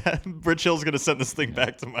 Yeah, Rich Hill's going to send this thing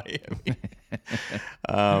back to Miami.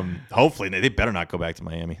 Hopefully. They better not go back to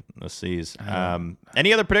Miami. Let's see.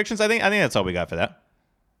 Any other predictions? I think that's all we got for that.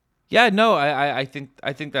 Yeah, no, I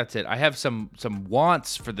think that's it. I have some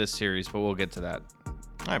wants for this series, but we'll get to that. All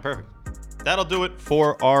right, perfect. That'll do it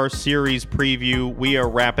for our series preview. We are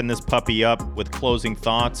wrapping this puppy up with closing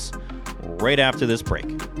thoughts right after this break.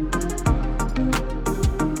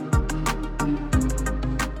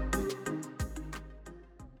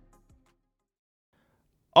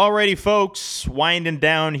 Alrighty, folks, winding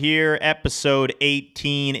down here, episode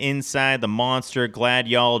 18, Inside the Monster. Glad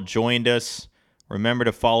y'all joined us. Remember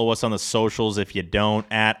to follow us on the socials if you don't,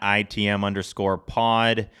 at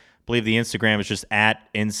ITM_pod. I believe the Instagram is just at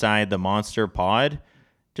Inside the Monster Pod.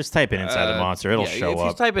 Just type in Inside the Monster. It'll show if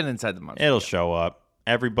up. you type in Inside the Monster. It'll show up.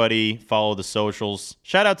 Everybody follow the socials.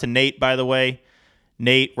 Shout out to Nate, by the way.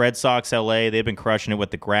 Nate, Red Sox LA. They've been crushing it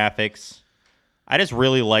with the graphics. I just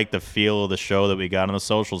really like the feel of the show that we got on the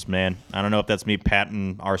socials, man. I don't know if that's me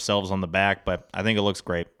patting ourselves on the back, but I think it looks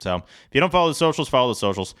great. So if you don't follow the socials, follow the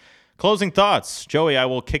socials. Closing thoughts. Joey, I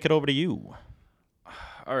will kick it over to you.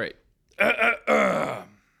 All right.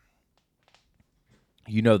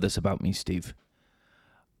 You know this about me, Steve.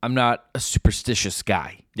 I'm not a superstitious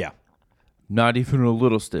guy. Yeah. Not even a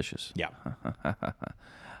little stitious. Yeah.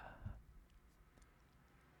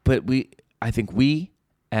 But I think we,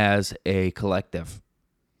 as a collective,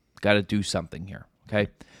 got to do something here,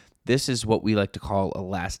 okay? This is what we like to call a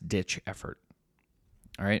last-ditch effort,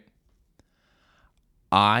 all right?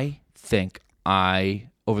 I think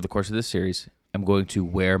over the course of this series, am going to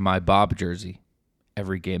wear my Bob jersey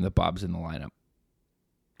every game that Bob's in the lineup.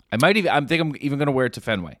 I'm even going to wear it to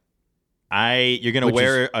Fenway. You're going to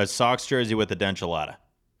wear a Sox jersey with a denchilada.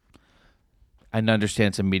 I understand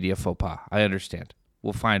it's a media faux pas. I understand.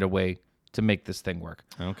 We'll find a way to make this thing work.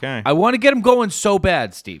 Okay. I want to get him going so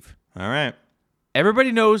bad, Steve. All right.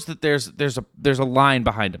 Everybody knows that there's a line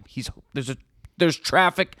behind him. There's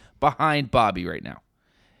traffic behind Bobby right now.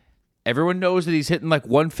 Everyone knows that he's hitting like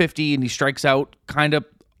 150 and he strikes out kind of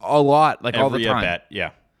a lot, like all the time. Bet. Yeah.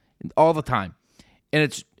 All the time.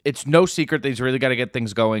 And it's no secret that he's really got to get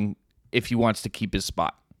things going if he wants to keep his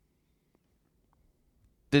spot.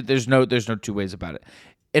 There's no two ways about it.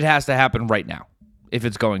 It has to happen right now if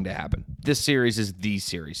it's going to happen. This series is the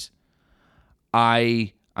series. I'm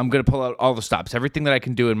going to pull out all the stops, everything that I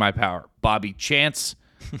can do in my power. Bobby chants,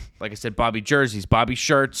 like I said, Bobby jerseys, Bobby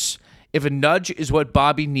shirts. If a nudge is what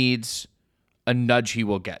Bobby needs, a nudge he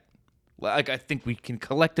will get. Like I think we can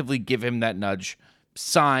collectively give him that nudge.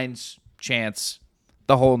 Signs, chants,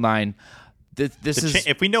 the whole nine.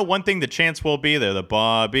 If we know one thing, the chants will be there. The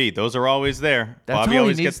Bobby, those are always there. That's Bobby all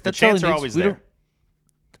always he needs. gets the That's all he chants are needs. always We there. don't-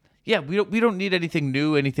 Yeah, we don't need anything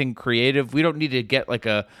new, anything creative. We don't need to get like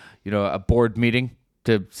a board meeting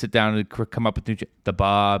to sit down and come up with new. The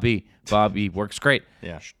Bobby works great.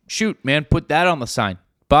 Yeah. Shoot, man, put that on the sign.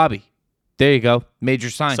 Bobby. There you go. Major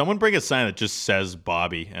sign. Someone bring a sign that just says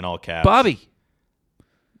Bobby in all caps. Bobby.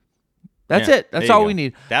 That's Yeah, it. That's there you all go. we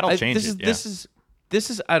need. That'll change this it, is, yeah. This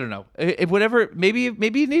is I don't know. Whatever. Maybe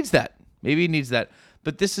he needs that. Maybe he needs that.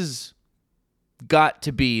 But this is got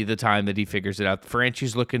to be the time that he figures it out.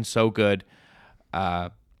 Franchi's looking so good.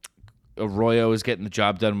 Arroyo is getting the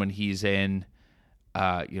job done when he's in.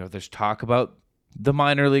 There's talk about the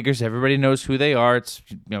minor leaguers. Everybody knows who they are. It's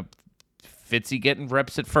Fitzy getting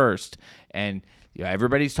reps at first, and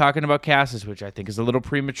everybody's talking about Casas, which I think is a little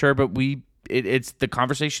premature, but it's the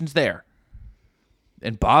conversation's there,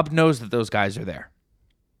 and Bob knows that those guys are there.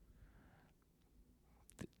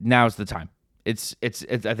 Now's the time. It's I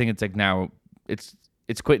think it's like now.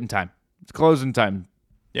 It's quitting time. It's closing time.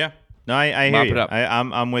 Yeah. No, I hear Mop you. it up.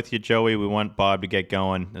 I'm with you, Joey. We want Bob to get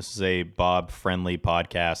going. This is a Bob-friendly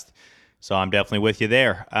podcast, so I'm definitely with you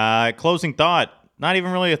there. Closing thought. Not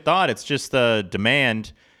even really a thought. It's just a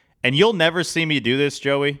demand. And you'll never see me do this,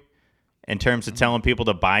 Joey, in terms of telling people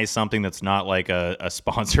to buy something that's not like a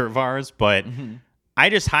sponsor of ours. But I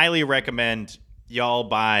just highly recommend y'all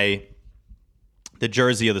buy the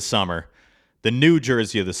jersey of the summer, the new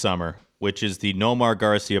jersey of the summer, which is the Nomar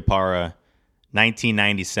Garciaparra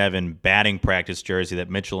 1997 batting practice jersey that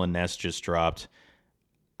Mitchell and Ness just dropped.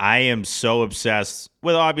 I am so obsessed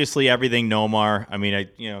with obviously everything Nomar. I mean,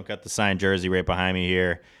 I got the signed jersey right behind me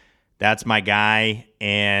here. That's my guy,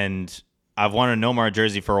 and I've wanted a Nomar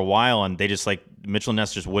jersey for a while, and they just Mitchell and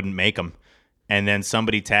Ness just wouldn't make them. And then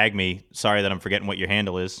somebody tagged me. Sorry that I'm forgetting what your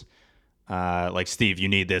handle is. Steve, you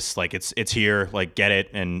need this. It's here. Get it,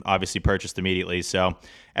 and obviously purchased immediately. So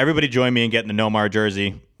everybody join me in getting the Nomar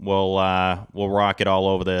jersey. We'll rock it all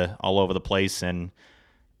over the place. And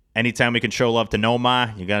anytime we can show love to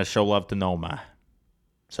Nomar, you got to show love to Nomar.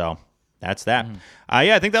 So that's that.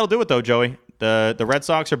 I think that'll do it though, Joey. The Red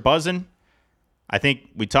Sox are buzzing. I think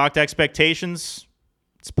we talked expectations.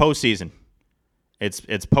 It's postseason. It's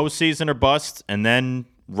postseason or bust, and then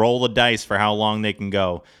roll the dice for how long they can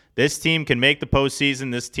go. This team can make the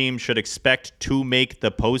postseason. This team should expect to make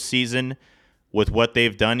the postseason with what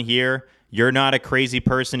they've done here. You're not a crazy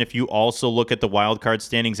person if you also look at the wild card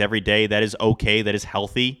standings every day. That is okay. That is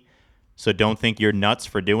healthy. So don't think you're nuts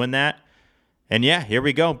for doing that. And yeah, here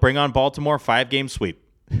we go. Bring on Baltimore, 5-game sweep.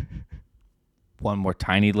 One more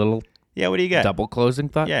tiny little What do you got? double closing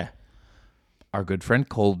thought. Yeah. Our good friend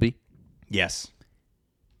Colby Yes.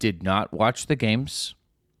 did not watch the games.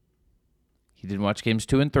 He didn't watch games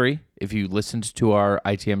 2 and 3. If you listened to our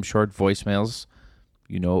ITM short voicemails,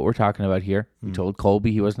 you know what we're talking about here. We told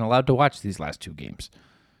Colby he wasn't allowed to watch these last 2 games.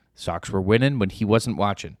 Sox were winning when he wasn't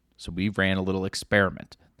watching. So we ran a little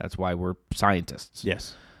experiment. That's why we're scientists.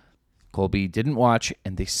 Yes. Colby didn't watch,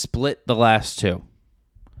 and they split the last 2.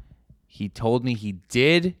 He told me he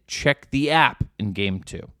did check the app in game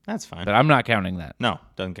 2. That's fine. But I'm not counting that. No,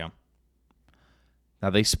 doesn't count. Now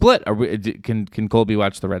they split. Can Colby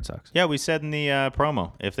watch the Red Sox? Yeah, we said in the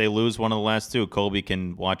promo, if they lose one of the last 2, Colby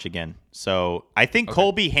can watch again. So I think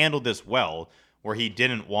Colby handled this well, where he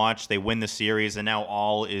didn't watch, they win the series, and now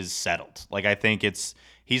all is settled. I think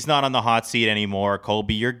he's not on the hot seat anymore.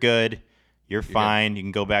 Colby, you're good. You're fine. Good. You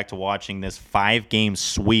can go back to watching this 5-game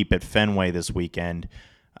sweep at Fenway this weekend.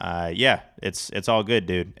 It's all good,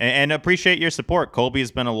 dude. And appreciate your support. Colby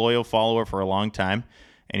has been a loyal follower for a long time,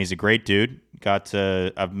 and he's a great dude.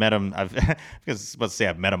 I've met him. I was about to say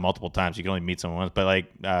I've met him multiple times. You can only meet someone once,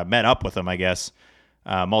 but met up with him, I guess,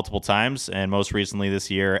 multiple times, and most recently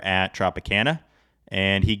this year at Tropicana.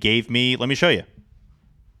 And he gave me, let me show you.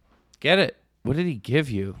 Get it. What did he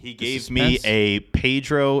give you? He gave me a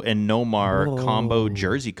Pedro and Nomar combo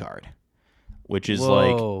jersey card, which is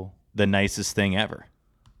the nicest thing ever.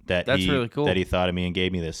 That's really cool. That he thought of me and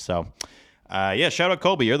gave me this. So, shout out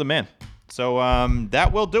Colby. You're the man. So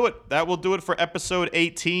that will do it. That will do it for episode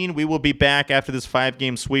 18. We will be back after this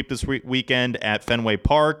 5-game sweep this weekend at Fenway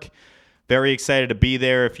Park. Very excited to be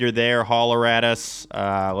there. If you're there, holler at us.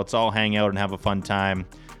 Let's all hang out and have a fun time.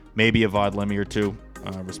 Maybe a VOD Lemmy or 2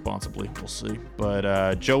 responsibly. We'll see.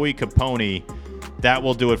 But Joey Capone, that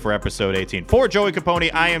will do it for episode 18. For Joey Capone,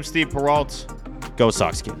 I am Steve Peralt. Go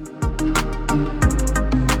Sox, kid.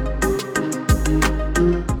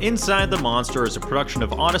 Inside the Monster is a production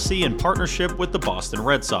of Odyssey in partnership with the Boston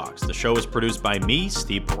Red Sox. The show is produced by me,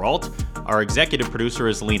 Steve Peralt. Our executive producer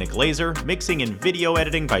is Lena Glazer. Mixing and video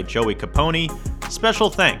editing by Joey Capone. Special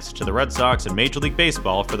thanks to the Red Sox and Major League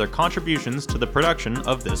Baseball for their contributions to the production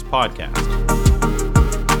of this podcast.